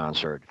benefit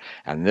concert.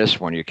 And this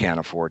one you can't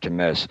afford to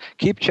miss.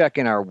 Keep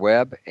checking our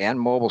web and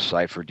mobile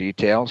site for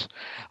details.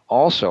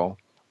 Also,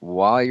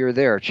 while you're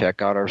there,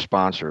 check out our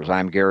sponsors.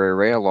 I'm Gary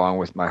Ray, along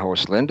with my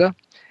host Linda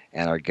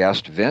and our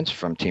guest Vince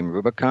from Team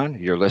Rubicon.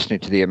 You're listening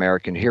to the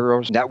American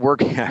Heroes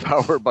Network,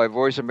 powered by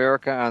Voice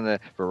America on the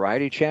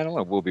Variety Channel,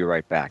 and we'll be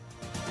right back.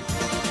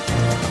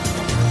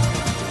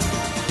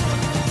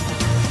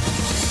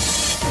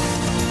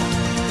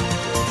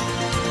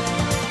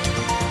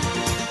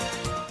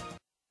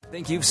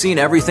 Think you've seen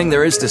everything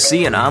there is to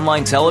see in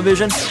online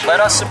television?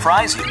 Let us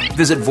surprise you.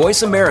 Visit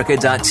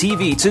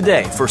voiceamerica.tv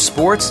today for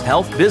sports,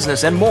 health,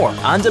 business, and more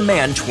on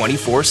demand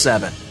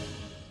 24/7.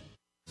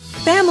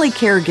 Family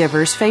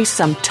caregivers face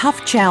some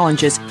tough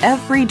challenges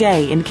every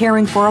day in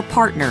caring for a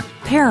partner,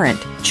 parent,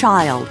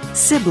 child,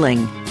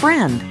 sibling,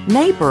 friend,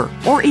 neighbor,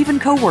 or even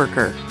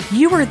coworker.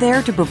 You are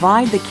there to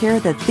provide the care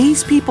that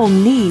these people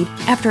need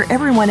after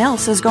everyone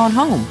else has gone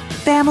home.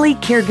 Family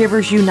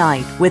Caregivers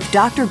Unite with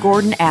Dr.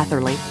 Gordon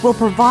Atherley will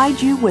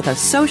provide you with a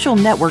social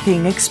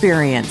networking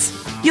experience.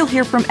 You'll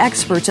hear from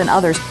experts and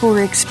others who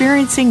are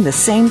experiencing the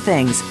same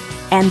things,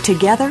 and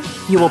together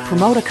you will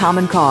promote a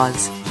common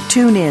cause.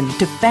 Tune in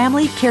to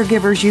Family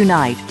Caregivers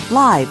Unite,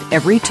 live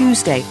every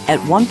Tuesday at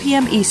 1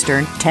 p.m.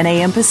 Eastern, 10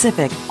 a.m.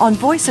 Pacific on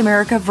Voice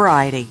America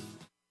Variety.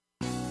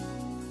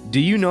 Do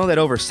you know that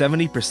over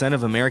 70%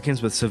 of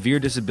Americans with severe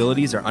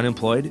disabilities are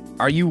unemployed?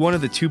 Are you one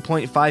of the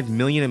 2.5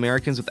 million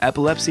Americans with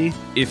epilepsy?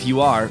 If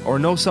you are, or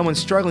know someone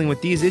struggling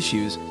with these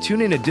issues, tune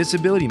in to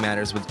Disability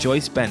Matters with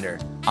Joyce Bender.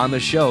 On the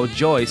show,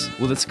 Joyce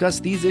will discuss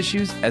these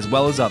issues as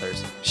well as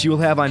others. She will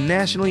have on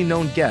nationally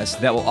known guests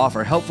that will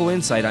offer helpful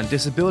insight on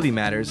disability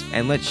matters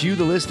and let you,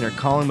 the listener,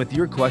 call in with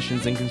your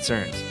questions and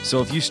concerns.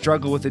 So if you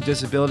struggle with a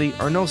disability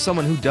or know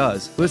someone who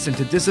does, listen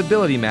to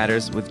Disability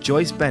Matters with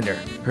Joyce Bender,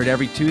 heard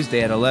every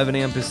Tuesday at 11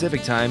 a.m.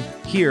 Pacific Time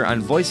here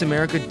on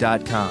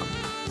VoiceAmerica.com.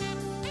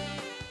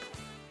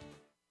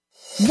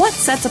 What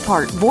sets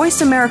apart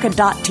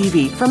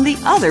VoiceAmerica.tv from the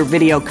other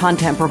video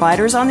content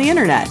providers on the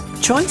Internet?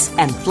 Choice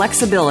and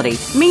flexibility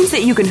means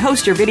that you can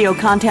host your video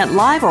content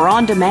live or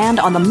on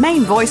demand on the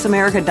main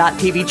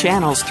VoiceAmerica.tv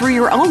channels through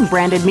your own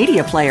branded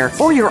media player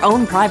or your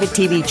own private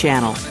TV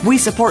channel. We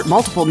support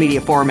multiple media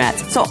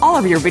formats, so all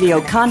of your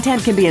video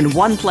content can be in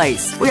one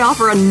place. We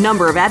offer a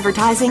number of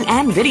advertising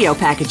and video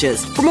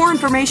packages. For more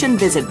information,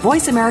 visit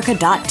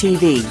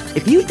VoiceAmerica.tv.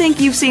 If you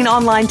think you've seen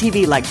online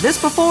TV like this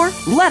before,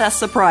 let us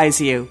surprise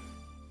you.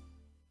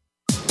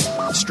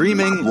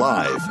 Streaming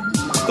live,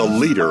 the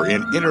leader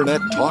in Internet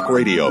talk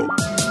radio,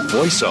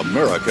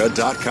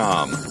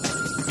 VoiceAmerica.com.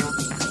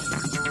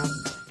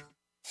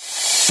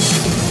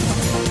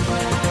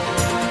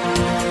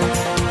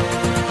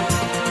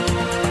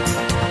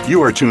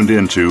 You are tuned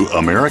in to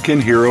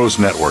American Heroes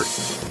Network.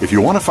 If you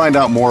want to find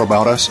out more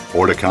about us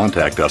or to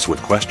contact us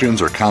with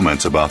questions or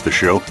comments about the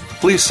show,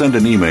 please send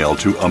an email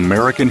to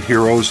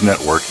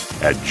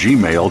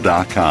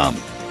AmericanHeroesNetwork@gmail.com.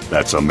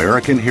 That's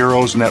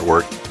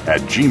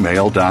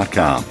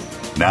AmericanHeroesNetwork@gmail.com.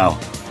 Now,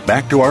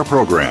 back to our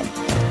program.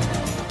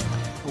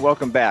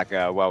 Welcome back.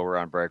 While we're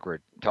on break, we're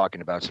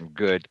talking about some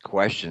good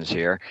questions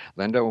here.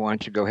 Linda, why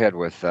don't you go ahead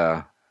with,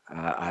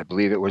 I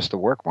believe it was the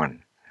work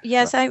one.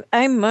 Yes,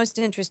 I'm most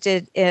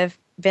interested if,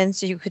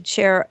 Vince, you could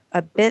share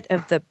a bit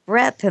of the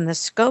breadth and the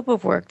scope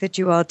of work that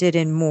you all did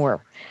in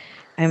Moore.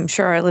 I'm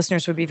sure our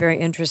listeners would be very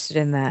interested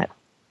in that.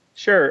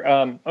 Sure.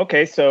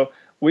 Okay, so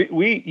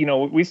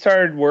we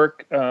started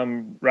work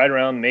right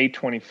around May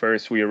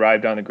 21st. We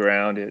arrived on the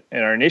ground,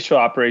 and our initial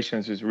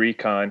operations was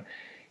recon.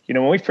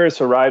 When we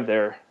first arrived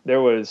there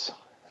was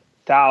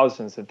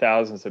thousands and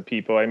thousands of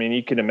people. I mean,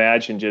 you can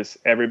imagine just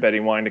everybody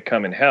wanting to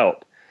come and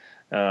help.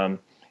 And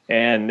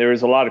there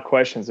was a lot of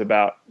questions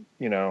about,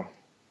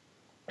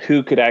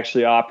 who could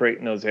actually operate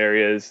in those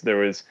areas. There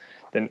was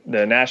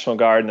the National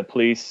Guard and the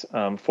police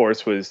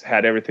force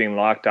had everything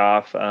locked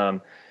off.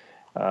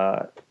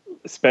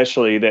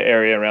 Especially the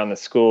area around the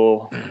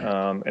school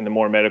and the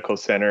Moore Medical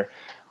Center.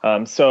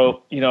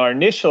 So, our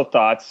initial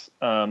thoughts,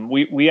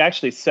 we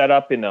actually set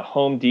up in the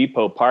Home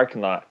Depot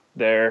parking lot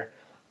there,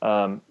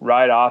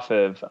 right off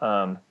of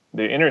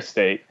the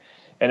interstate.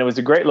 And it was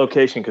a great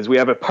location because we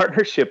have a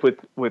partnership with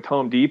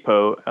Home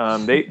Depot.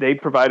 They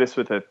provide us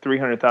with a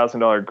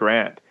 $300,000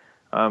 grant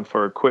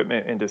for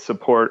equipment and to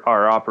support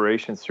our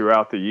operations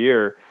throughout the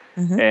year.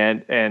 Mm-hmm.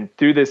 And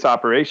through this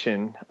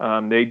operation,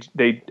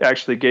 they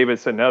actually gave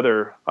us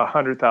another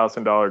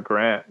 $100,000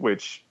 grant,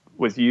 which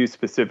was used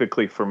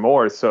specifically for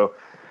Moore. So,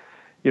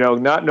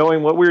 not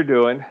knowing what we were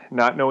doing,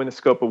 not knowing the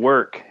scope of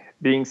work,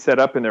 being set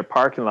up in their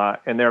parking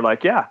lot, and they're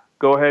like, "Yeah,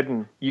 go ahead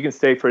and you can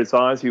stay for as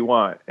long as you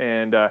want."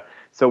 And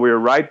so we were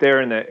right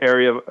there in the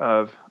area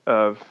of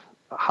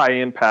high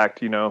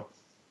impact,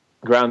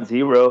 ground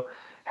zero.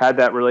 Had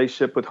that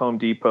relationship with Home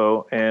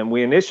Depot, and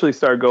we initially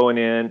started going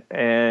in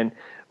and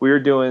we were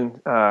doing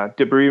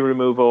debris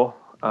removal,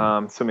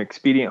 some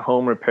expedient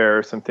home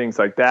repair, some things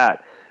like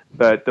that.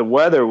 But the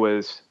weather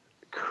was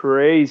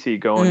crazy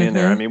going in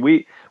there. I mean,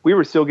 we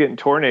were still getting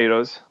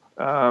tornadoes.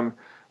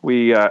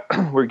 We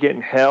were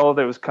getting hail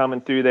that was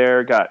coming through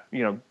there. Got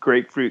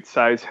grapefruit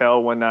size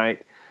hail one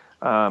night.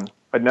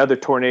 Another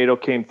tornado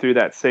came through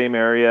that same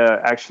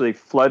area. Actually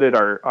flooded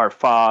our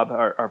FOB,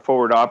 our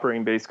forward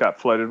operating base, got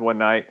flooded one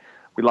night.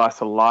 We lost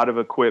a lot of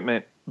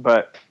equipment,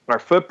 but our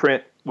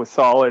footprint was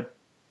solid.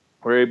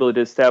 We were able to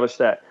establish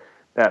that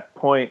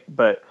point.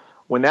 But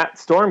when that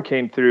storm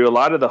came through, a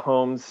lot of the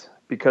homes,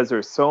 because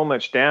there's so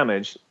much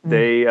damage,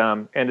 they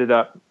ended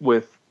up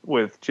with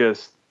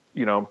just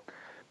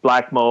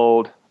black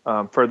mold,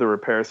 further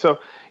repairs. So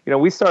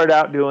we started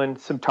out doing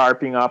some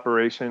tarping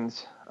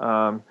operations,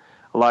 a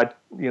lot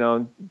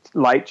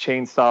light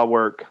chainsaw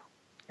work,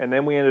 and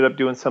then we ended up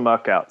doing some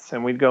muck outs.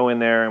 And we'd go in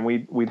there and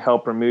we'd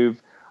help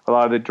remove a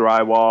lot of the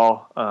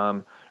drywall,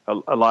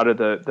 a lot of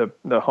the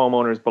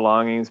homeowner's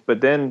belongings,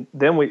 but then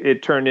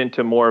it turned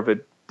into more of a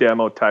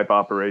demo type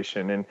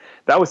operation, and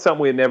that was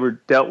something we had never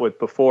dealt with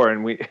before.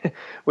 And we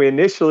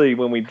initially,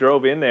 when we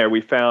drove in there,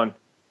 we found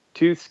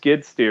 2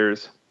 skid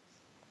steers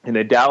in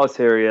the Dallas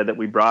area that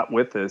we brought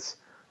with us,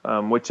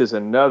 which is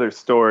another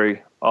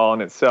story all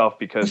in itself,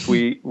 because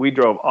we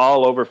drove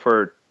all over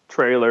for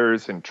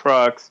trailers and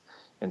trucks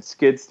and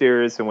skid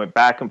steers and went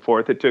back and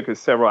forth. It took us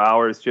several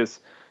hours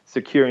just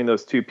securing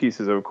those 2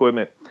 pieces of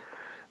equipment.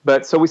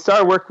 But so we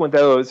started working with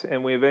those,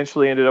 and we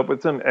eventually ended up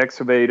with some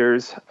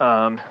excavators,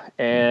 and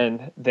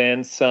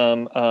then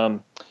some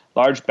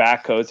large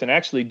backhoes. And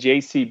actually,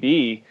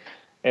 JCB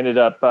ended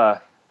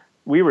up.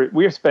 We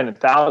were spending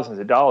thousands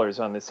of dollars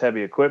on this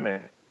heavy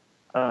equipment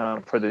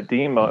for the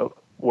demo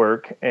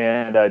work,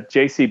 and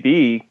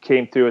JCB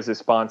came through as a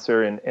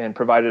sponsor and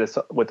provided us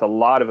with a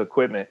lot of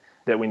equipment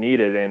that we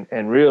needed,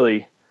 and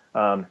really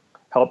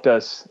helped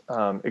us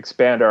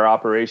expand our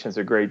operations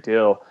a great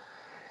deal.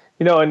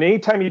 And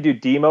anytime you do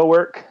demo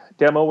work,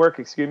 dealing with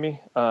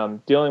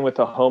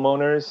the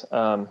homeowners,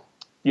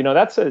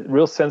 that's a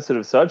real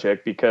sensitive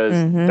subject because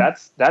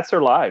that's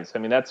their lives. I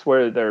mean, that's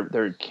where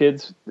their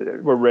kids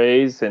were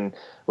raised and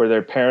where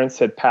their parents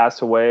had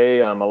passed away.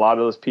 A lot of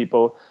those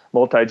people,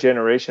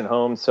 multi-generation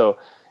homes. So,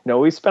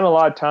 we spent a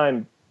lot of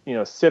time,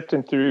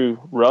 sifting through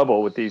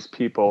rubble with these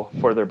people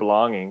for their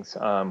belongings,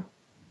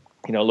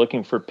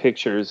 looking for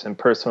pictures and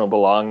personal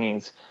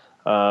belongings,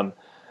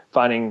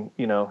 finding,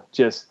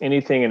 just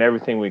anything and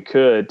everything we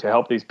could to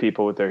help these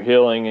people with their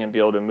healing and be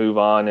able to move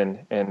on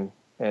and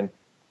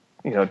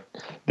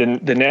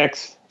the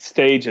next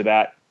stage of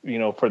that,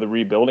 for the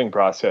rebuilding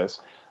process.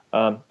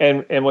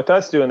 And with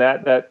us doing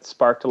that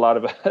sparked a lot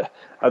of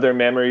other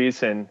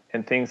memories and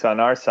things on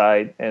our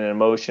side and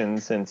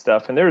emotions and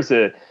stuff. And there's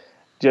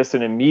just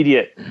an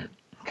immediate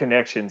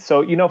connection.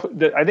 So,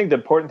 I think the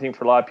important thing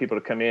for a lot of people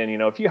to come in,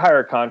 if you hire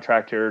a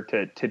contractor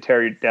to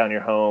tear down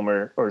your home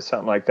or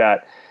something like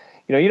that,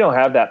 you don't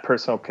have that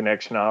personal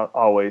connection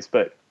always.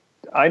 But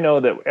I know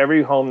that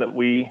every home that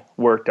we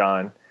worked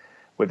on,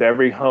 with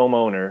every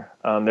homeowner,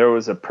 there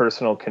was a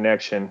personal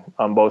connection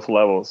on both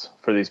levels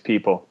for these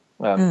people.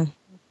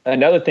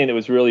 Another thing that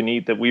was really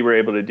neat that we were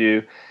able to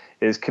do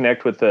is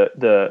connect with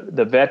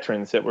the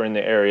veterans that were in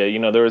the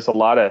area. There was a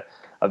lot of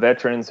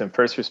veterans and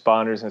first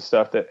responders and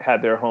stuff that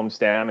had their homes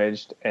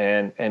damaged,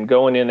 and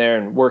going in there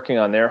and working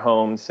on their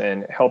homes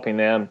and helping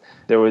them,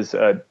 there was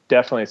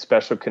definitely a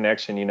special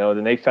connection.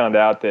 Then they found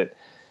out that,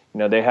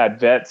 they had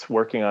vets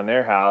working on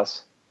their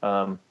house.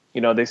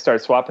 They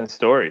started swapping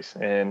stories,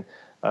 and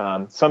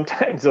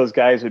sometimes those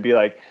guys would be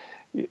like,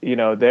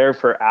 there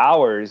for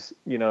hours,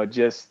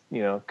 just,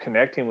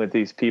 connecting with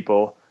these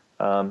people,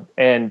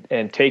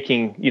 and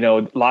taking,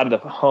 a lot of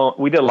the home.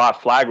 We did a lot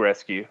of flag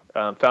rescue,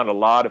 found a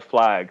lot of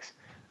flags,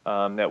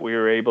 that we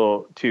were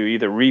able to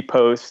either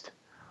repost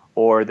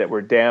or that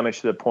were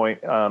damaged to the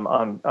point.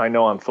 I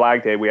know on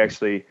Flag Day, we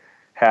actually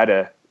had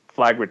a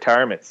flag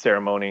retirement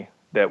ceremony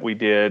that we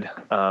did,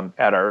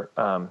 at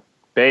our,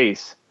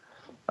 base.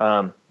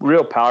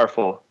 Real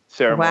powerful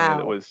ceremony. Wow.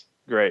 That was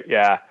great.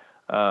 Yeah.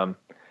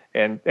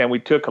 And we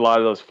took a lot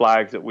of those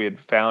flags that we had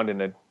found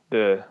in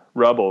the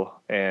rubble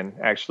and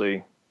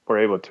actually were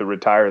able to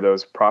retire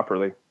those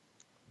properly.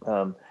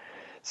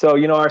 So,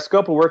 our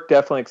scope of work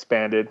definitely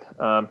expanded.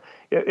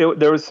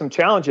 There was some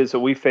challenges that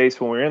we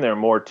faced when we were in there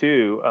more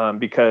too,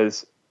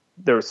 because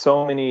there were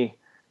so many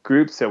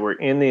groups that were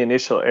in the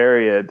initial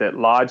area that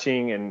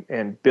lodging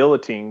and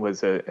billeting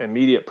was an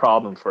immediate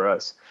problem for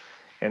us.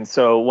 And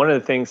so one of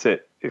the things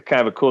that is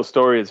kind of a cool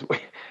story is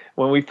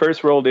when we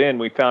first rolled in,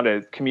 we found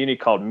a community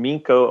called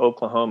Minco,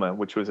 Oklahoma,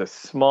 which was a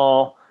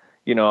small,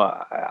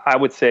 I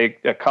would say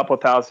a couple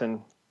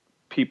thousand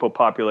people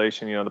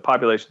population. The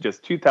population,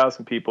 just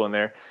 2,000 people in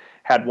there,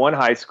 had one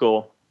high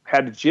school,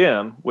 had a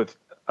gym with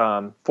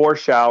 4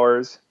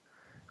 showers,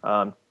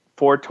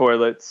 4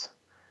 toilets.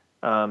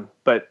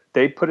 But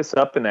they put us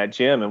up in that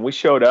gym, and we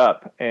showed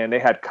up, and they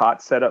had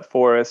cots set up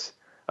for us.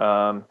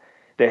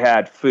 They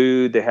had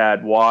food, they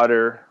had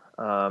water.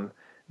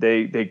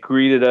 They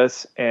greeted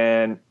us,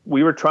 and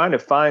we were trying to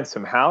find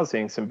some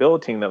housing, some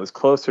billeting that was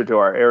closer to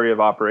our area of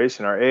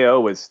operation. Our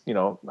AO was,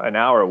 an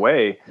hour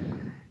away.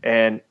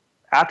 And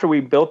after we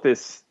built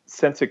this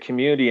sense of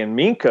community in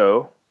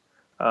Minco,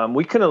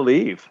 we couldn't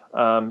leave.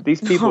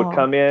 These people would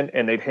come in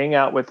and they'd hang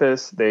out with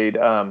us. They'd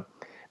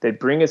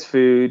bring us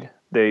food.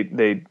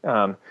 They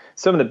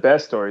some of the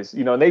best stories,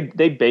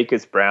 they bake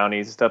us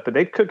brownies and stuff, but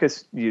they'd cook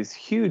us these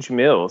huge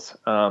meals,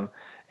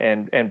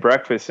 and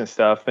breakfast and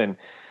stuff. And,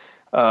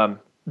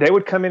 they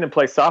would come in and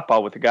play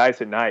softball with the guys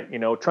at night.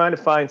 Trying to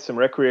find some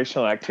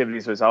recreational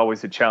activities was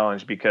always a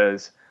challenge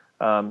because,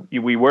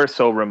 we were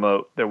so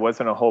remote. There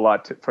wasn't a whole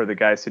lot for the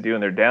guys to do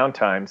in their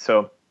downtime.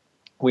 So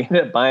we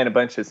ended up buying a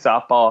bunch of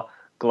softball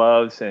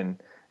gloves and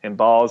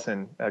balls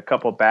and a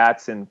couple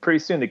bats. And pretty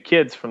soon the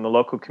kids from the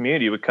local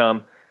community would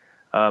come,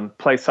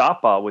 play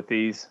softball with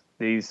these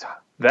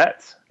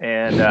vets.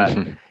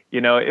 And,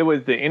 it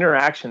was the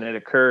interaction that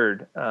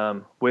occurred,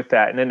 with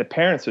that. And then the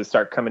parents would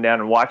start coming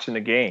down and watching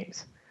the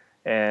games.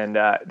 And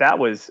that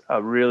was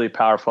a really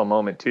powerful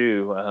moment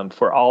too,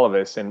 for all of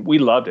us, and we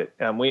loved it.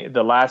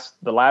 The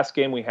last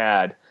game we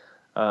had,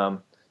 I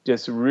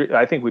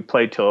think we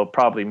played till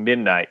probably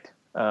midnight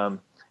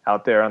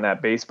out there on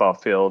that baseball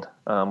field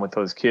with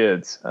those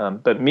kids.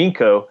 But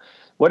Minco,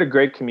 what a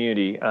great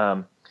community!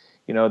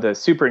 The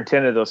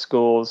superintendent of those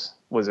schools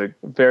was a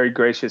very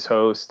gracious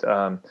host.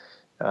 One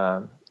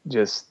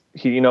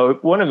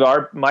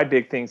of my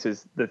big things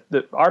is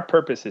that our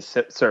purpose is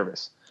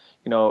service.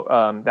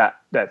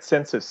 That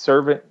sense of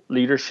servant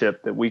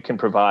leadership that we can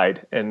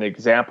provide and the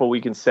example we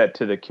can set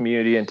to the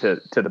community and to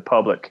the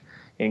public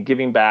in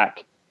giving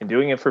back and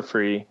doing it for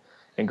free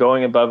and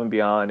going above and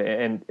beyond.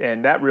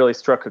 And that really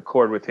struck a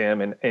chord with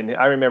him. And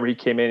I remember he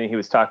came in and he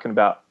was talking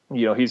about,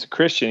 he's a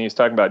Christian. He was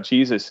talking about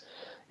Jesus.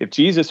 If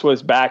Jesus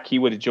was back, he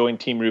would have joined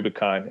Team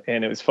Rubicon.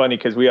 And it was funny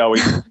because we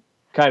always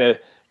kind of,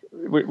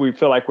 we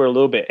feel like we're a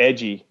little bit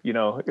edgy, a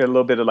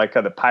little bit of like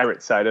on the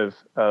pirate side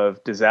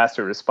of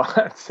disaster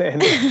response.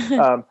 And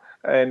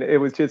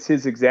it was just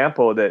his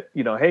example that,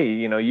 hey,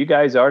 you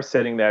guys are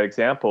setting that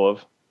example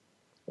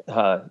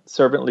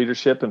servant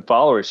leadership and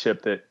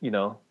followership that,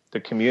 the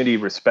community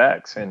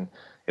respects. And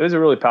it was a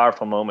really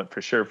powerful moment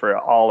for sure for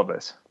all of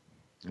us.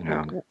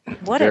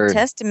 What a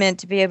testament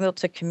to be able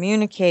to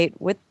communicate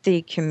with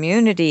the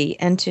community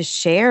and to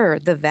share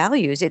the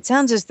values. It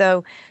sounds as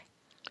though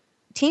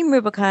Team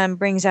Rubicon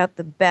brings out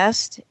the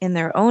best in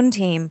their own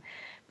team,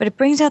 but it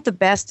brings out the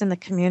best in the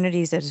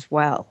communities as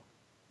well.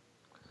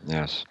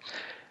 Yes.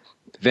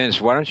 Vince,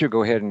 why don't you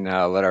go ahead and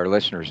let our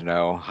listeners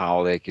know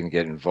how they can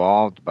get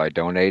involved by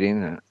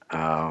donating?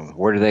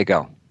 Where do they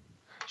go?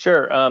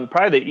 Sure.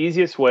 Probably the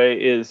easiest way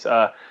is,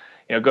 go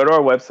to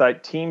our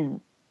website,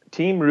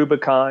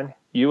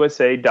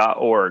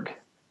 teamrubiconusa.org.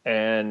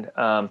 And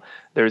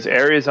there's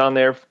areas on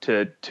there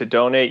to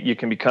donate. You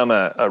can become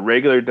a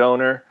regular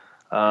donor,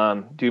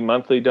 do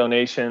monthly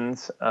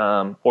donations,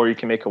 or you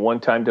can make a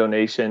one-time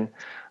donation.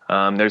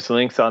 There's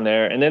links on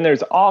there. And then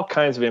there's all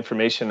kinds of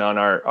information on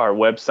our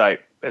website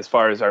as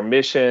far as our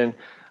mission,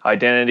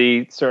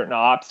 identity, certain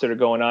ops that are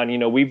going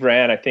on. We've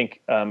ran, I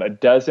think, a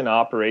dozen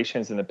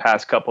operations in the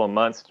past couple of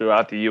months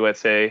throughout the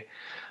USA,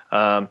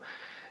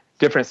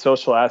 different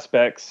social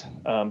aspects.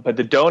 But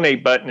the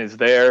donate button is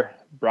there,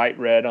 bright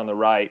red on the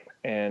right,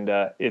 and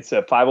it's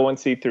a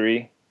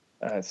 501c3.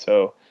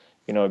 So,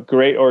 a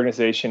great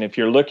organization. If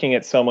you're looking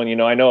at someone,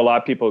 I know a lot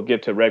of people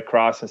give to Red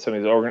Cross and some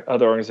of these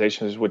other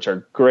organizations, which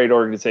are great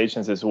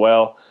organizations as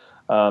well.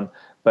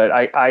 But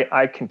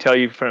I can tell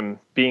you from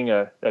being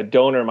a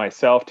donor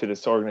myself to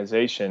this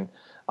organization,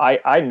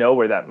 I know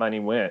where that money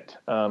went.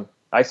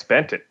 I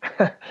spent it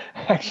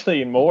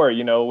actually and more,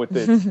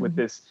 with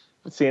this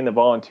seeing the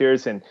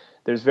volunteers. And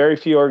there's very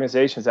few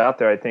organizations out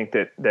there, I think,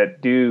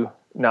 that do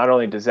not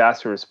only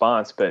disaster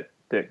response, but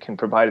that can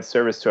provide a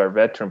service to our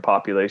veteran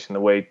population the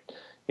way,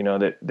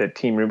 that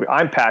Team Rubicon.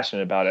 I'm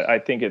passionate about it. I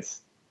think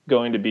it's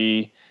going to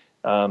be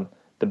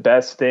the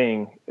best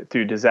thing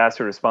through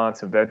disaster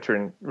response and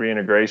veteran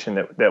reintegration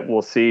that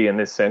we'll see in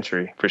this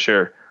century, for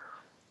sure.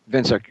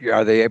 Vince,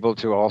 are they able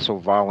to also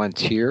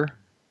volunteer?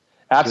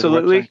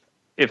 Absolutely.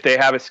 If they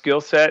have a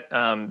skill set,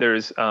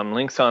 there's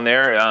links on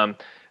there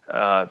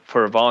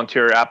for a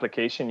volunteer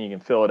application. You can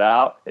fill it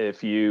out.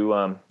 If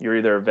you're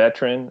either a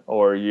veteran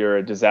or you're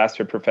a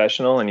disaster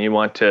professional and you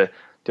want to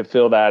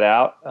fill that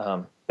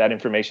out, that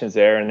information is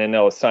there, and then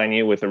they'll assign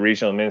you with a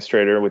regional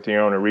administrator with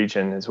your own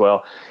region as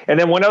well. And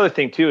then one other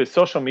thing too is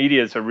social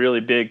media is a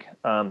really big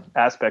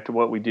aspect of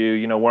what we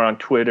do. We're on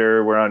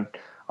Twitter, we're on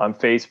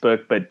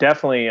Facebook, but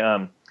definitely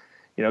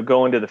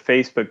go into the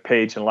Facebook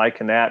page and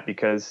liking that,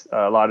 because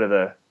a lot of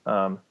the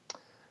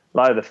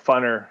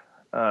funner,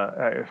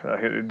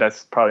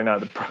 that's probably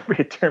not the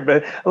appropriate term,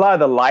 but a lot of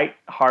the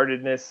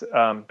lightheartedness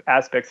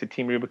aspects of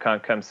Team Rubicon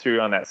comes through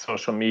on that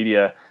social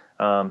media,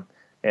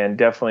 and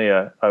definitely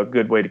a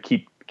good way to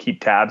keep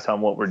tabs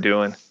on what we're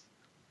doing.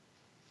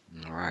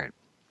 All right.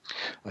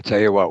 I'll tell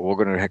you what, we're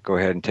going to go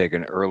ahead and take a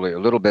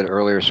little bit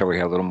earlier so we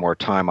have a little more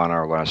time on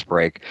our last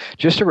break.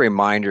 Just a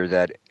reminder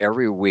that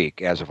every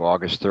week, as of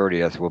August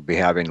 30th, we'll be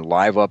having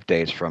live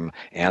updates from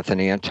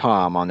Anthony and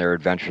Tom on their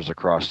adventures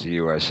across the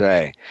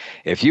USA.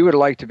 If you would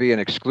like to be an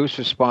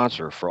exclusive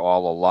sponsor for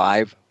all the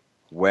live,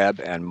 web,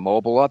 and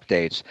mobile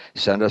updates,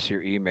 send us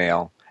your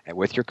email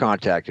with your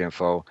contact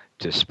info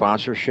to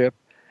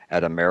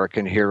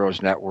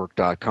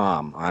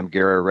sponsorship@AmericanHeroesNetwork.com. I'm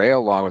Gary Ray,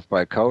 along with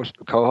my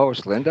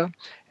co-host Linda,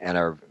 and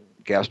our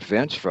guest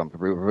Vince from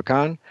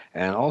Rubicon.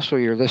 And also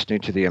you're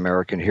listening to the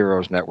American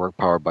Heroes Network,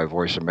 powered by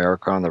Voice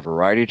America on the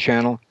Variety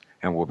Channel,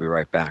 and we'll be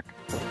right back.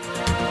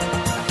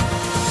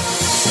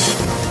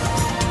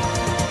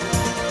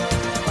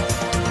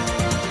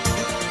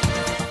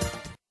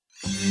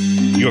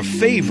 Your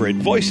favorite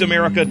Voice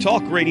America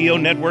Talk Radio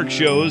Network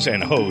shows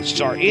and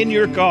hosts are in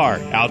your car,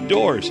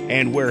 outdoors,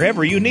 and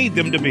wherever you need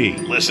them to be.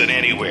 Listen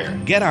anywhere.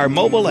 Get our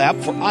mobile app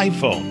for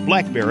iPhone,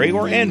 BlackBerry,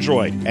 or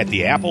Android at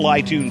the Apple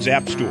iTunes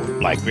App Store,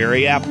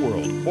 BlackBerry App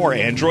World, or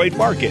Android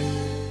Market.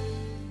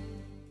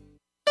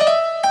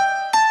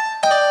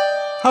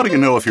 How do you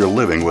know if you're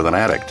living with an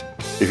addict?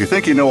 If you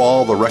think you know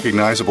all the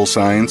recognizable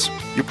signs,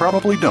 you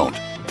probably don't.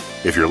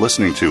 If you're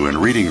listening to and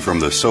reading from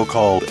the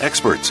so-called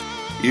experts,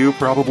 you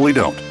probably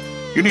don't.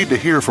 You need to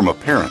hear from a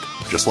parent,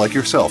 just like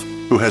yourself,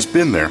 who has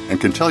been there and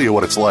can tell you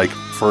what it's like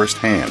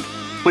firsthand.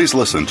 Please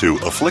listen to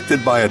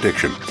Afflicted by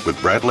Addiction with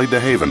Bradley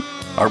DeHaven.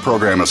 Our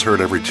program is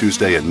heard every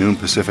Tuesday at noon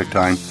Pacific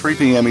Time, 3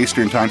 p.m.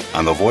 Eastern Time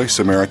on the Voice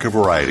America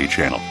Variety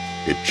Channel.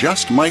 It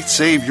just might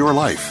save your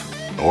life,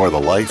 or the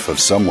life of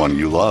someone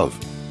you love.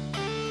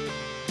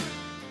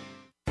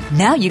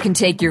 Now you can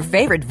take your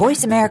favorite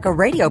Voice America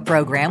radio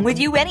program with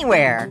you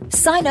anywhere.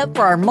 Sign up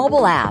for our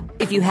mobile app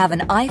if you have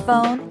an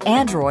iPhone,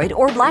 Android,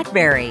 or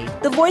BlackBerry.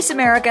 The Voice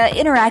America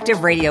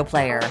Interactive Radio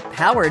Player,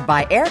 powered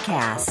by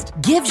Aircast,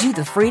 gives you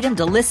the freedom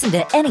to listen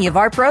to any of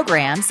our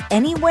programs,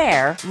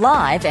 anywhere,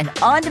 live and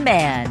on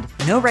demand.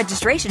 No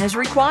registration is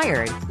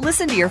required.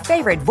 Listen to your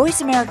favorite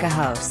Voice America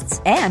hosts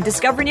and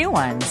discover new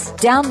ones.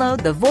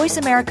 Download the Voice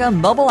America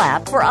mobile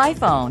app for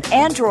iPhone,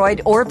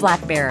 Android, or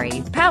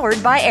BlackBerry,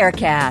 powered by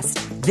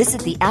Aircast.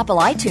 Visit the Apple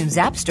iTunes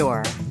App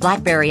Store,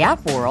 BlackBerry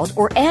App World,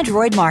 or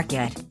Android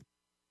Market.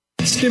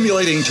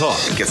 Stimulating talk.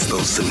 Gets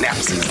those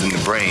synapses in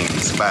the brain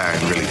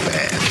firing really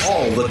fast.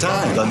 All the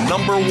time. The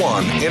number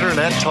one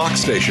internet talk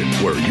station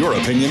where your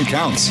opinion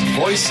counts.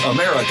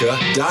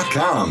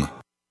 VoiceAmerica.com.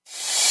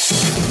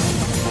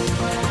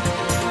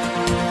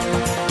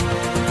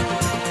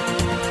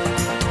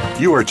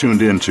 You are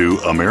tuned in to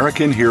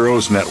American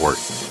Heroes Network.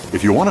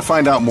 If you want to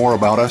find out more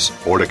about us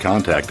or to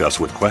contact us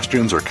with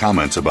questions or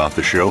comments about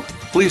the show,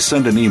 please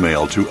send an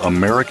email to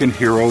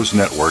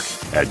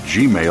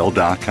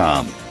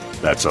AmericanHeroesNetwork@gmail.com.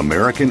 That's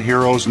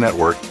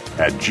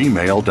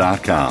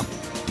AmericanHeroesNetwork@gmail.com.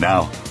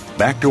 Now,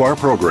 back to our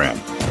program.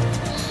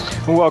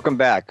 Welcome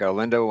back.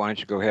 Linda, why don't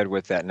you go ahead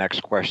with that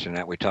next question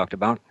that we talked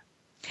about?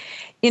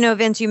 You know,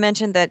 Vince, you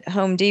mentioned that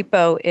Home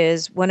Depot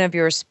is one of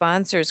your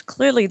sponsors.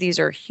 Clearly, these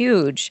are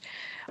huge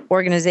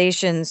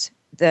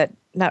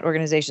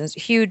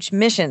huge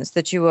missions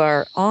that you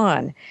are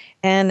on.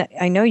 And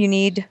I know you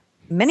need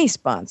many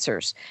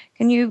sponsors.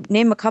 Can you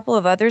name a couple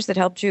of others that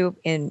helped you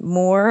in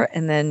more,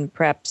 and then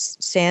perhaps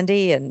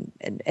Sandy, and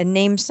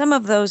name some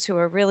of those who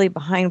are really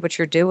behind what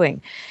you're doing?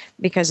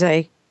 Because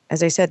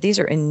as I said, these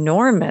are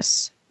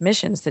enormous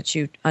missions that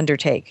you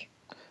undertake.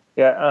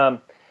 Yeah,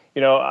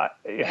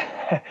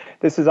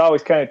 this is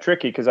always kind of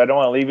tricky because I don't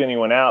want to leave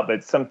anyone out,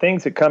 but some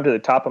things that come to the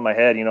top of my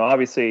head,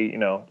 obviously,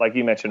 like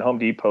you mentioned, Home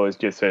Depot is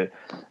just a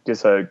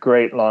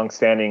great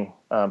long-standing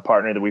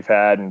partner that we've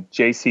had, and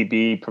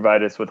JCB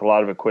provided us with a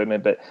lot of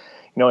equipment. But,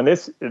 in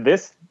this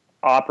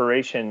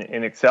operation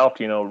in itself,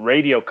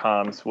 radio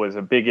comms was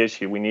a big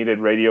issue. We needed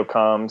radio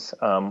comms,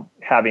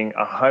 having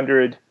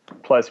 100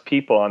 plus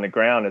people on the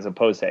ground as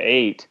opposed to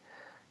 8.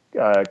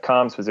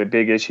 Comms was a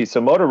big issue.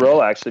 So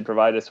Motorola actually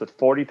provided us with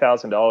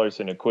 $40,000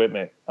 in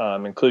equipment,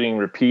 including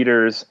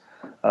repeaters.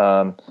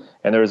 And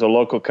there was a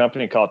local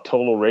company called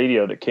Total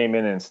Radio that came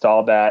in and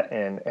installed that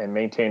and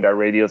maintained our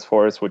radios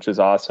for us, which is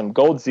awesome.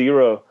 Gold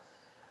Zero,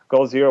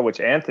 which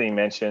Anthony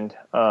mentioned,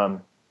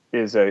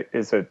 is a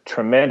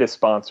tremendous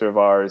sponsor of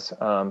ours,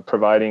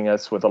 providing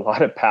us with a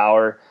lot of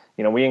power.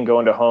 We can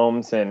go into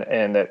homes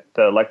and that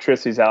the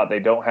electricity's out. They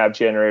don't have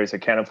generators. They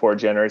can't afford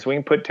generators. We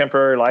can put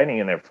temporary lighting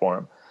in there for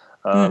them.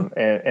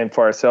 And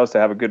for ourselves to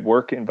have a good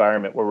work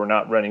environment where we're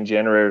not running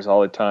generators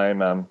all the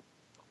time.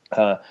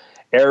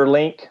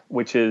 AirLink,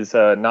 which is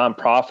a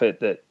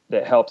nonprofit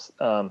that helps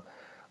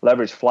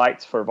leverage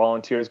flights for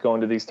volunteers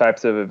going to these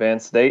types of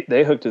events.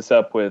 They hooked us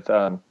up with,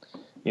 I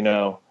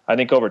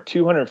think over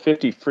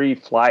 250 free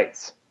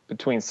flights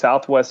between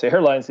Southwest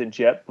Airlines and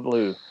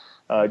JetBlue.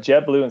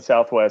 JetBlue and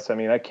Southwest,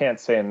 I can't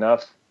say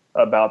enough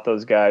about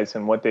those guys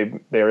and what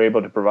they're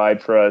able to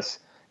provide for us,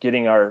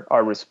 getting our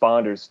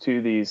responders to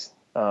these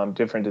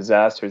different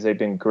disasters. They've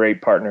been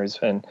great partners.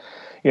 And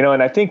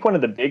I think one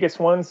of the biggest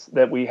ones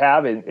that we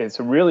have is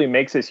really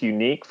makes us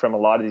unique from a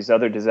lot of these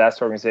other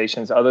disaster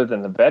organizations, other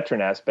than the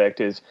veteran aspect,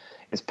 is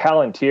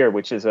Palantir,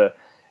 which is a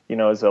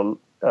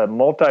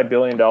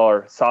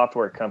multi-billion-dollar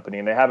software company,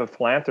 and they have a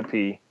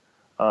philanthropy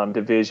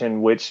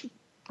division, which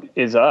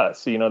is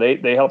us.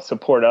 They help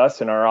support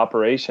us in our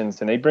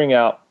operations, and they bring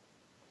out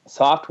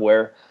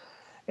software,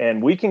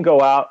 and we can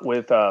go out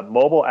with a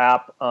mobile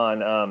app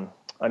on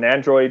an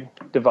Android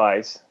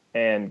device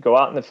and go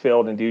out in the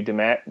field and do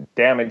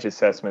damage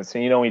assessments.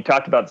 And, when you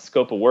talked about the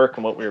scope of work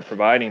and what we were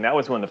providing, that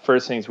was one of the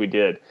first things we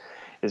did,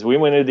 is we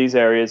went into these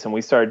areas and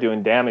we started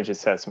doing damage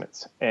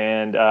assessments.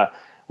 And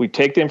we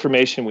take the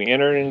information, we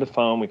enter it into the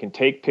phone, we can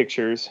take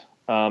pictures,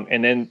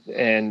 and then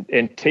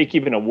take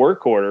even a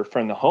work order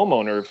from the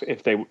homeowner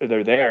if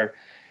they're there.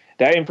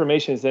 That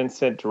information is then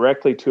sent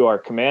directly to our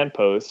command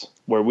posts,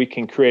 where we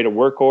can create a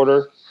work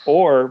order,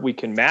 or we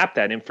can map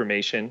that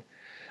information.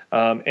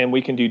 And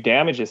we can do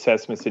damage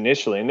assessments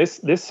initially. And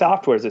this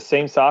software is the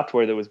same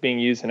software that was being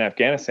used in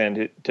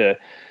Afghanistan to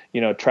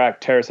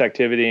track terrorist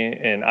activity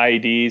and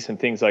IEDs and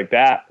things like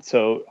that.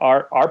 So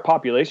our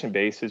population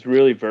base is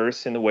really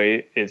versed in the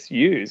way it's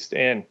used.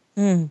 And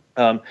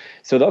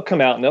so they'll come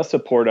out and they'll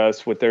support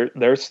us with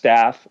their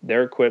staff,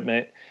 their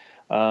equipment.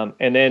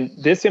 And then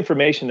this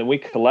information that we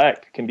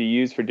collect can be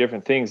used for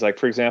different things. Like,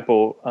 for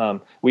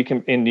example, we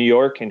can, in New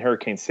York, in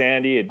Hurricane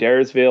Sandy, at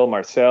Daresville,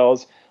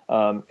 Marcel's,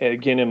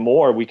 again, and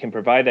more, we can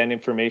provide that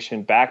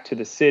information back to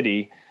the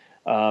city,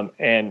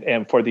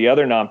 and for the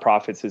other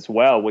nonprofits as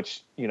well,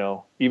 which,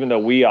 even though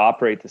we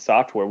operate the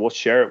software, we'll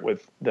share it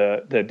with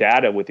the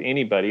data with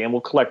anybody, and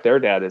we'll collect their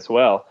data as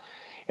well.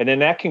 And then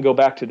that can go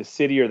back to the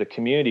city or the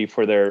community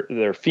for their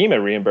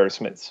FEMA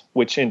reimbursements,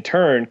 which in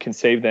turn can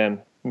save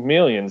them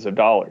millions of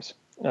dollars,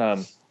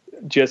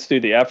 just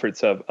through the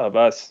efforts of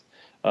us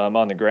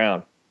on the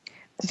ground.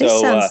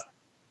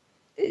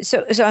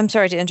 So I'm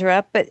sorry to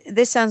interrupt, but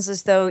this sounds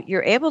as though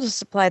you're able to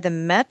supply the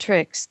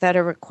metrics that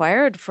are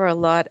required for a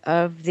lot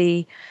of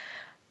the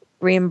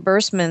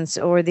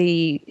reimbursements or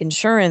the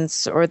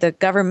insurance or the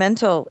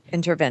governmental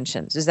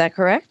interventions. Is that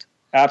correct?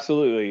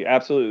 Absolutely.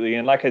 Absolutely.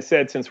 And like I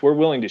said, since we're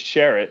willing to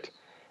share it,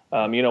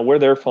 we're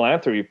their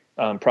philanthropy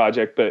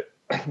project, but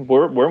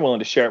we're willing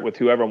to share it with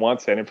whoever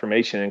wants that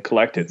information and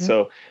collect it.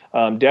 So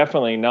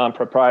definitely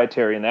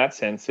non-proprietary in that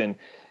sense. And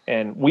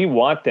And we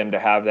want them to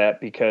have that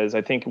because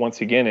I think,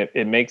 once again,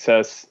 it makes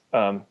us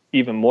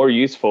even more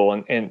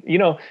useful. And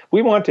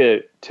we want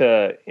to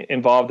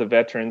involve the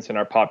veterans in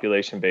our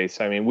population base.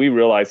 I mean, we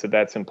realize that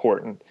that's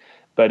important.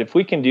 But if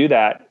we can do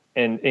that,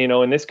 and,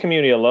 in this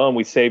community alone,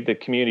 we saved the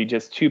community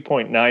just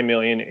 $2.9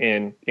 million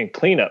in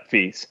cleanup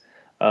fees.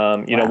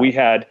 Wow. We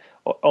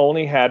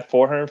only had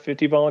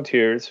 450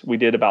 volunteers. We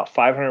did about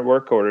 500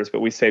 work orders,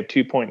 but we saved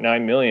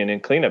 $2.9 million in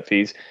cleanup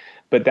fees.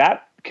 But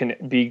that can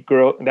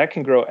grow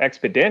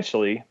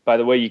exponentially by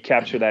the way you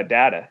capture that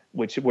data,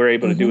 which we're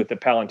able to do with the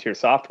Palantir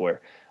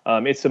software.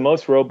 It's the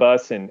most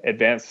robust and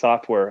advanced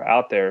software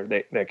out there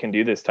that can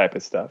do this type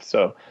of stuff.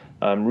 So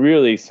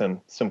really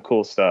some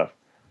cool stuff.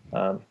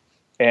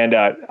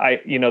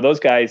 Those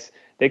guys,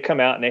 they come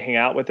out and they hang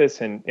out with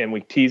us, and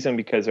we tease them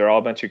because they're all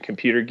a bunch of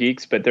computer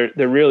geeks, but they're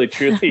really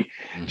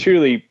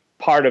truly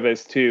part of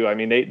us too. I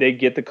mean, they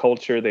get the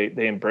culture,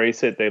 they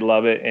embrace it, they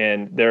love it,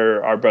 and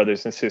they're our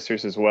brothers and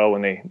sisters as well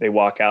when they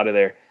walk out of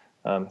there.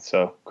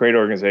 So great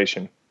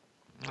organization.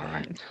 All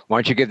right. Why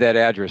don't you give that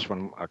address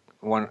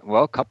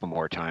a couple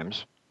more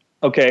times?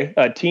 Okay.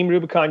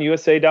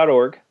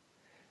 TeamRubiconUSA.org.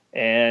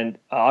 And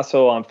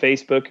also on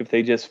Facebook, if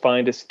they just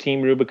find us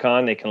Team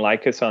Rubicon, they can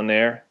like us on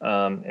there,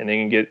 and they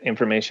can get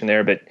information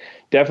there. But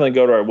definitely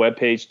go to our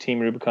webpage,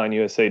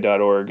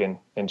 TeamRubiconUSA.org,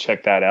 and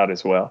check that out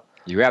as well.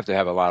 You have to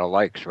have a lot of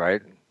likes,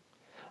 right?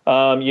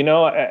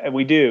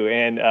 We do.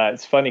 And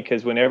it's funny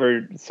because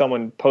whenever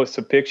someone posts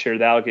a picture,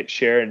 that'll get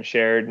shared.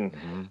 And,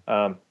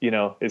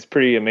 it's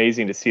pretty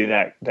amazing to see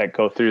that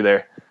go through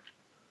there.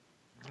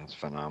 That's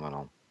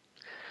phenomenal.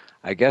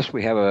 I guess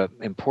we have an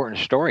important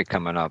story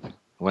coming up.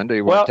 Linda,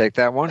 you want to take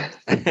that one?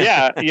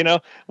 Yeah.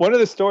 One of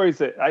the stories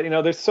that,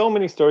 there's so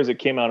many stories that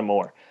came out of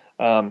Moore.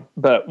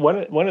 But one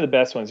of the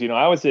best ones,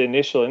 I was the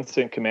initial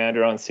incident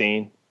commander on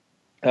scene,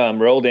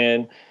 rolled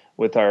in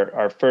with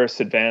our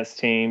first advanced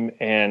team.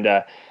 And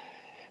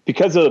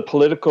because of the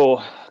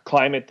political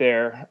climate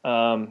there,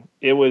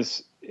 it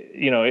was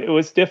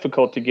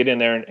difficult to get in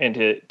there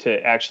and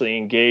to actually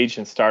engage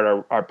and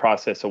start our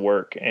process of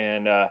work.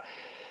 And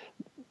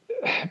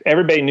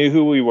everybody knew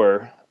who we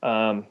were.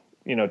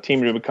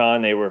 Team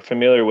Rubicon, they were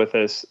familiar with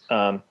us.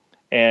 But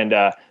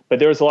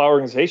there was a lot of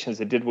organizations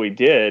that did what we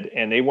did,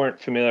 and they weren't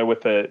familiar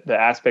with the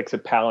aspects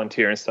of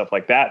Palantir and stuff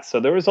like that. So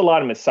there was a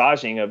lot of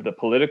massaging of the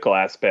political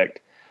aspect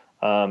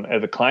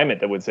of the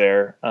climate that was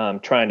there,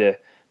 trying to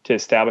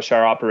establish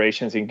our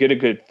operations and get a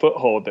good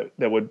foothold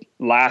that would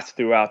last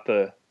throughout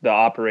the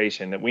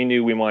operation, that we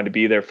knew we wanted to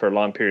be there for a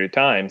long period of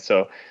time.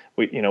 So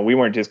we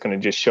weren't just going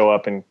to just show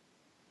up and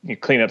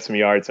clean up some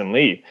yards and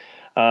leave.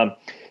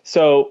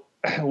 So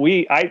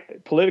I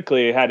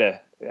politically had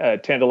to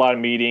attend a lot of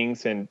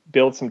meetings and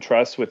build some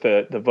trust with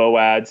the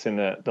VOADs and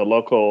the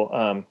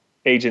local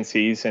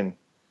agencies. And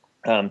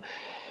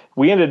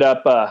we ended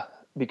up,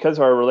 because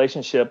of our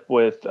relationship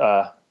with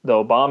the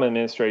Obama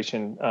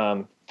administration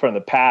from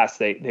the past,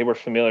 they were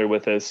familiar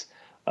with us.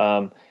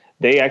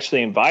 They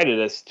actually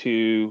invited us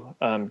to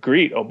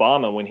greet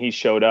Obama when he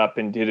showed up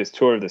and did his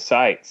tour of the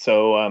site.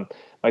 So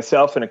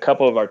myself and a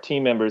couple of our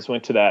team members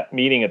went to that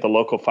meeting at the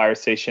local fire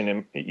station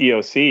in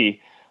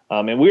EOC.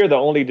 And we were the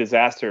only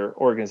disaster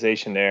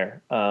organization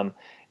there. We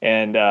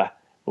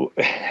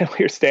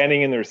were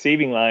standing in the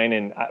receiving line,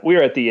 and we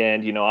were at the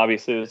end.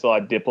 Obviously there's a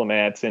lot of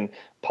diplomats and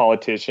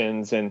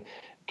politicians and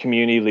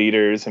community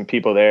leaders and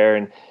people there.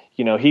 And,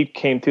 he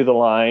came through the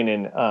line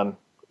and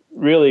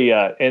really,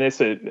 and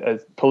it's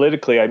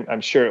politically,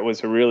 I'm sure it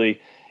was a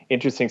really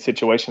interesting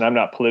situation. I'm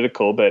not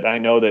political, but I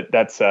know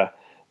that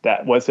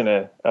wasn't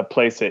a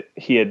place that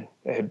he had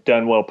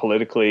done well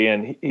politically.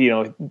 And,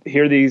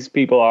 here these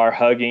people are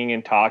hugging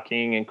and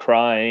talking and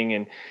crying.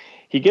 And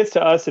he gets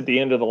to us at the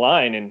end of the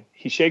line and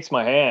he shakes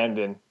my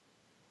hand.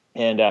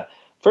 And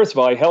first of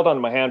all, he held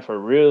onto my hand for a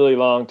really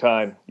long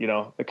time,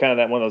 kind of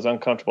that one of those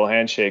uncomfortable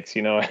handshakes,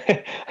 I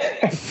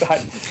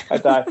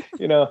thought,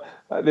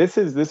 this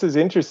is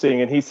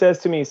interesting. And he says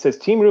to me,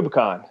 Team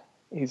Rubicon,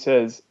 he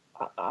says,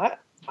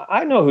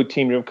 I know who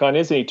Team Rubicon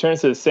is. And he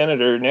turns to the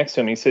senator next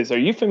to him. He says, are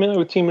you familiar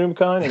with Team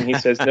Rubicon? And he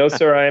says, no,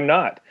 sir, I am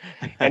not.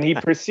 And he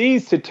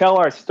proceeds to tell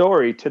our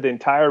story to the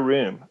entire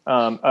room,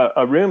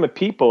 a room of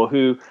people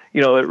who,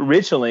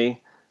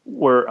 originally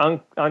were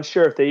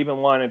unsure if they even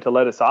wanted to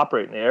let us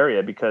operate in the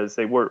area because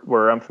they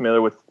were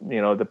unfamiliar with,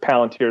 the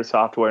Palantir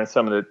software and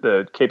some of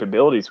the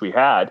capabilities we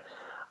had,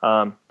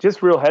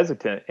 just real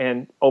hesitant.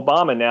 And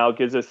Obama now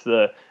gives us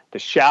the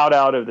shout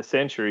out of the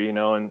century,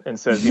 and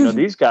says,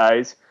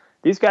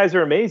 these guys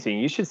are amazing.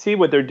 You should see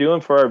what they're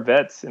doing for our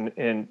vets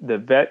and the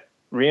vet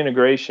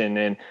reintegration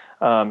and,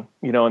 and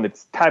the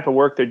type of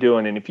work they're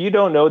doing. And if you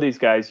don't know these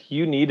guys,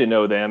 you need to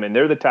know them. And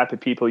they're the type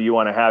of people you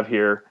want to have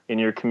here in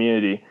your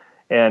community.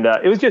 And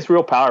it was just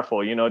real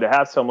powerful, to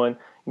have someone,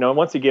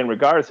 once again,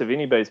 regardless of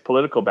anybody's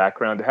political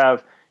background, to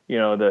have,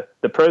 the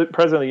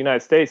president of the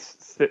United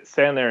States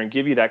stand there and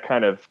give you that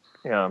kind of,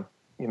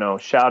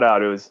 shout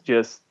out. It was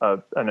just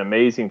an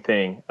amazing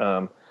thing.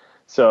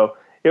 So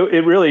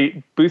it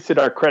really boosted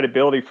our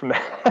credibility from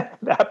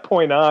that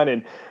point on.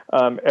 And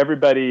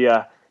everybody,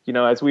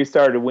 as we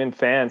started to win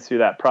fans through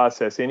that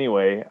process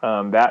anyway,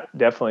 that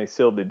definitely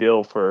sealed the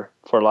deal for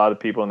a lot of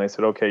people. And they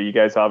said, okay, you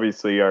guys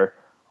obviously are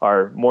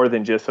more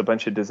than just a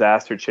bunch of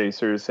disaster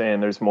chasers,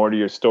 and there's more to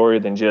your story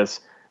than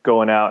just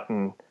going out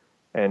and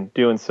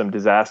doing some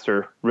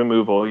disaster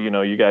removal.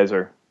 You guys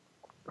are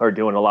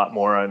doing a lot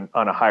more on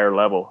a higher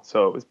level.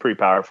 So it was pretty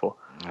powerful.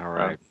 All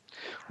right.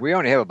 We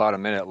only have about a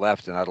minute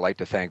left, and I'd like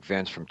to thank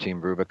Vince from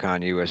Team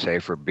Rubicon USA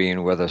for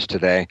being with us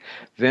today.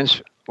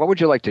 Vince, what would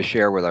you like to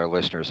share with our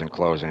listeners in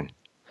closing?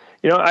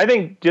 I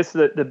think just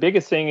the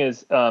biggest thing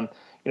is,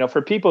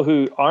 for people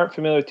who aren't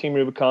familiar with Team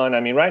Rubicon, I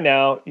mean, right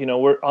now,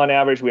 we're on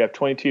average, we have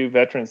 22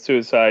 veteran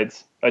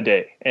suicides a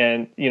day.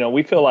 And,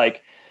 we feel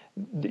like,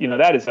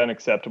 that is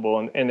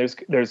unacceptable. And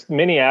there's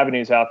many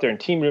avenues out there, and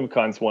Team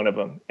Rubicon's one of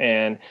them.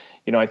 And,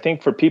 I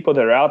think for people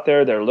that are out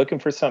there, that are looking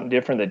for something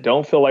different, that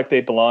don't feel like they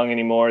belong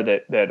anymore,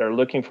 that are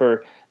looking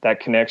for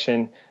that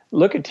connection,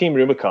 look at Team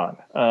Rubicon.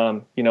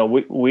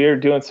 We are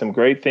doing some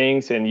great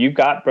things, and you've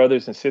got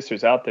brothers and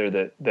sisters out there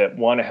that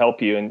want to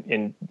help you,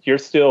 and you're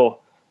still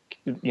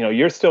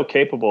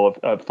capable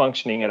of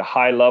functioning at a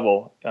high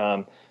level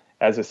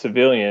as a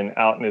civilian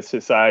out in this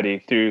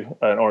society through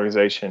an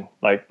organization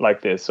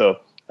like this.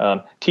 So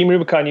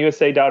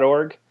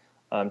TeamRubiconUSA.org.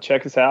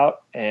 Check us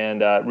out,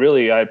 and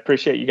really, I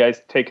appreciate you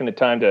guys taking the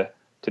time to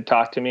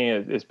talk to me.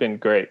 It's been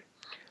great.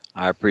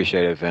 I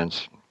appreciate it,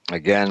 Vince.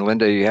 Again,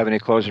 Linda, you have any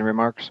closing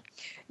remarks?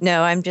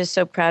 No, I'm just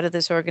so proud of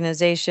this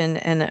organization,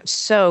 and I'm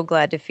so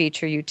glad to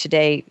feature you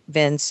today,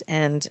 Vince.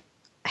 And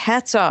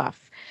hats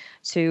off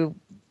to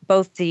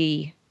both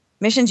the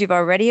missions you've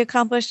already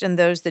accomplished and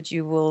those that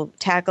you will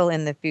tackle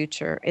in the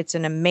future. It's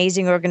an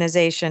amazing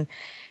organization,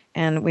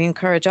 and we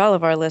encourage all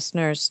of our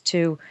listeners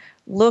to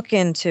look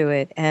into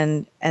it.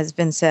 And as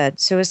Vince said,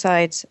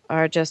 suicides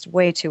are just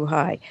way too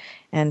high.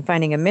 And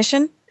finding a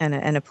mission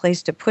and a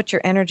place to put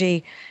your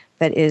energy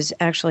that is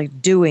actually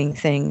doing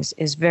things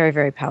is very,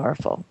 very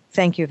powerful.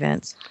 Thank you,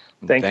 Vince.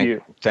 Thank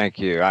you. Thank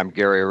you. I'm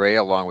Gary Ray,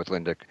 along with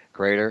Linda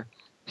Crater,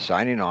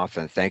 signing off,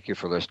 and thank you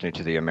for listening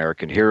to the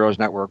American Heroes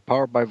Network,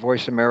 powered by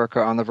Voice America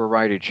on the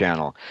Variety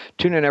Channel.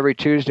 Tune in every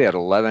Tuesday at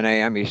 11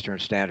 a.m. Eastern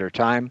Standard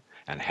Time,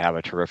 and have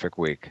a terrific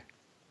week.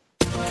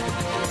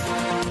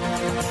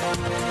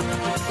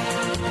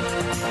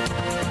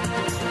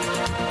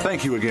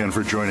 Thank you again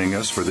for joining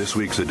us for this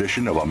week's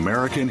edition of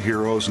American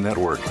Heroes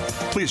Network.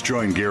 Please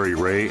join Gary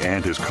Ray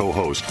and his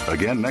co-host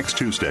again next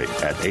Tuesday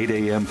at 8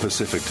 a.m.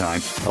 Pacific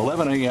Time,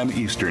 11 a.m.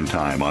 Eastern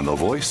Time on the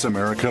Voice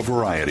America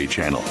Variety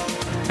Channel.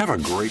 Have a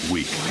great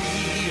week.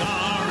 We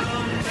are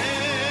America,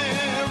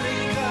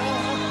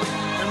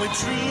 and we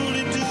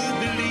truly do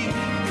believe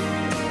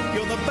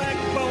you're the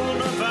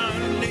backbone of our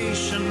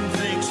nation.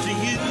 Thanks to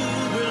you,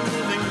 we're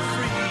living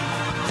free.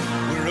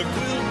 We're a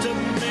quilt of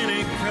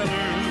many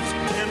colors,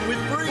 and we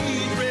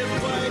breathe red,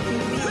 white,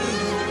 and blue.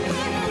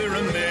 We're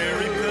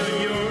America,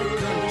 your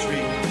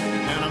country,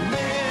 and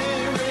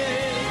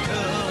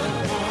America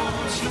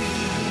wants you.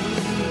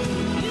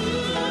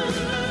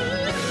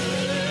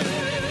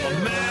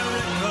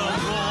 America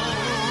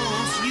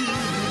wants you.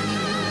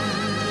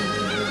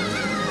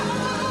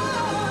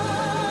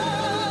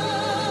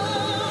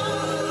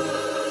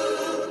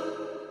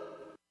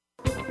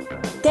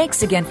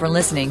 Thanks again for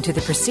listening to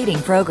the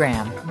preceding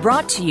program,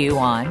 brought to you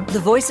on the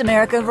Voice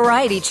America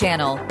Variety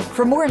Channel.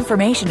 For more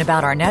information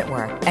about our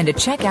network and to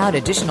check out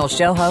additional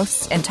show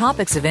hosts and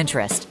topics of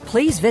interest,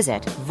 please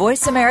visit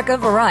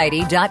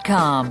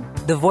voiceamericavariety.com.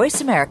 The Voice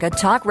America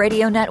Talk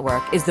Radio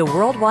Network is the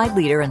worldwide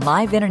leader in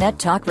live Internet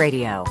talk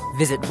radio.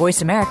 Visit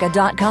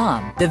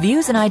voiceamerica.com. The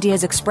views and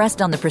ideas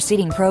expressed on the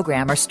preceding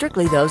program are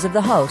strictly those of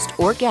the host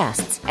or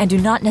guests and do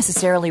not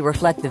necessarily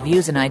reflect the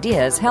views and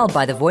ideas held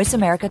by the Voice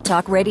America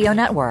Talk Radio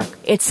Network,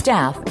 its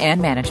staff, and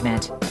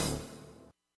management.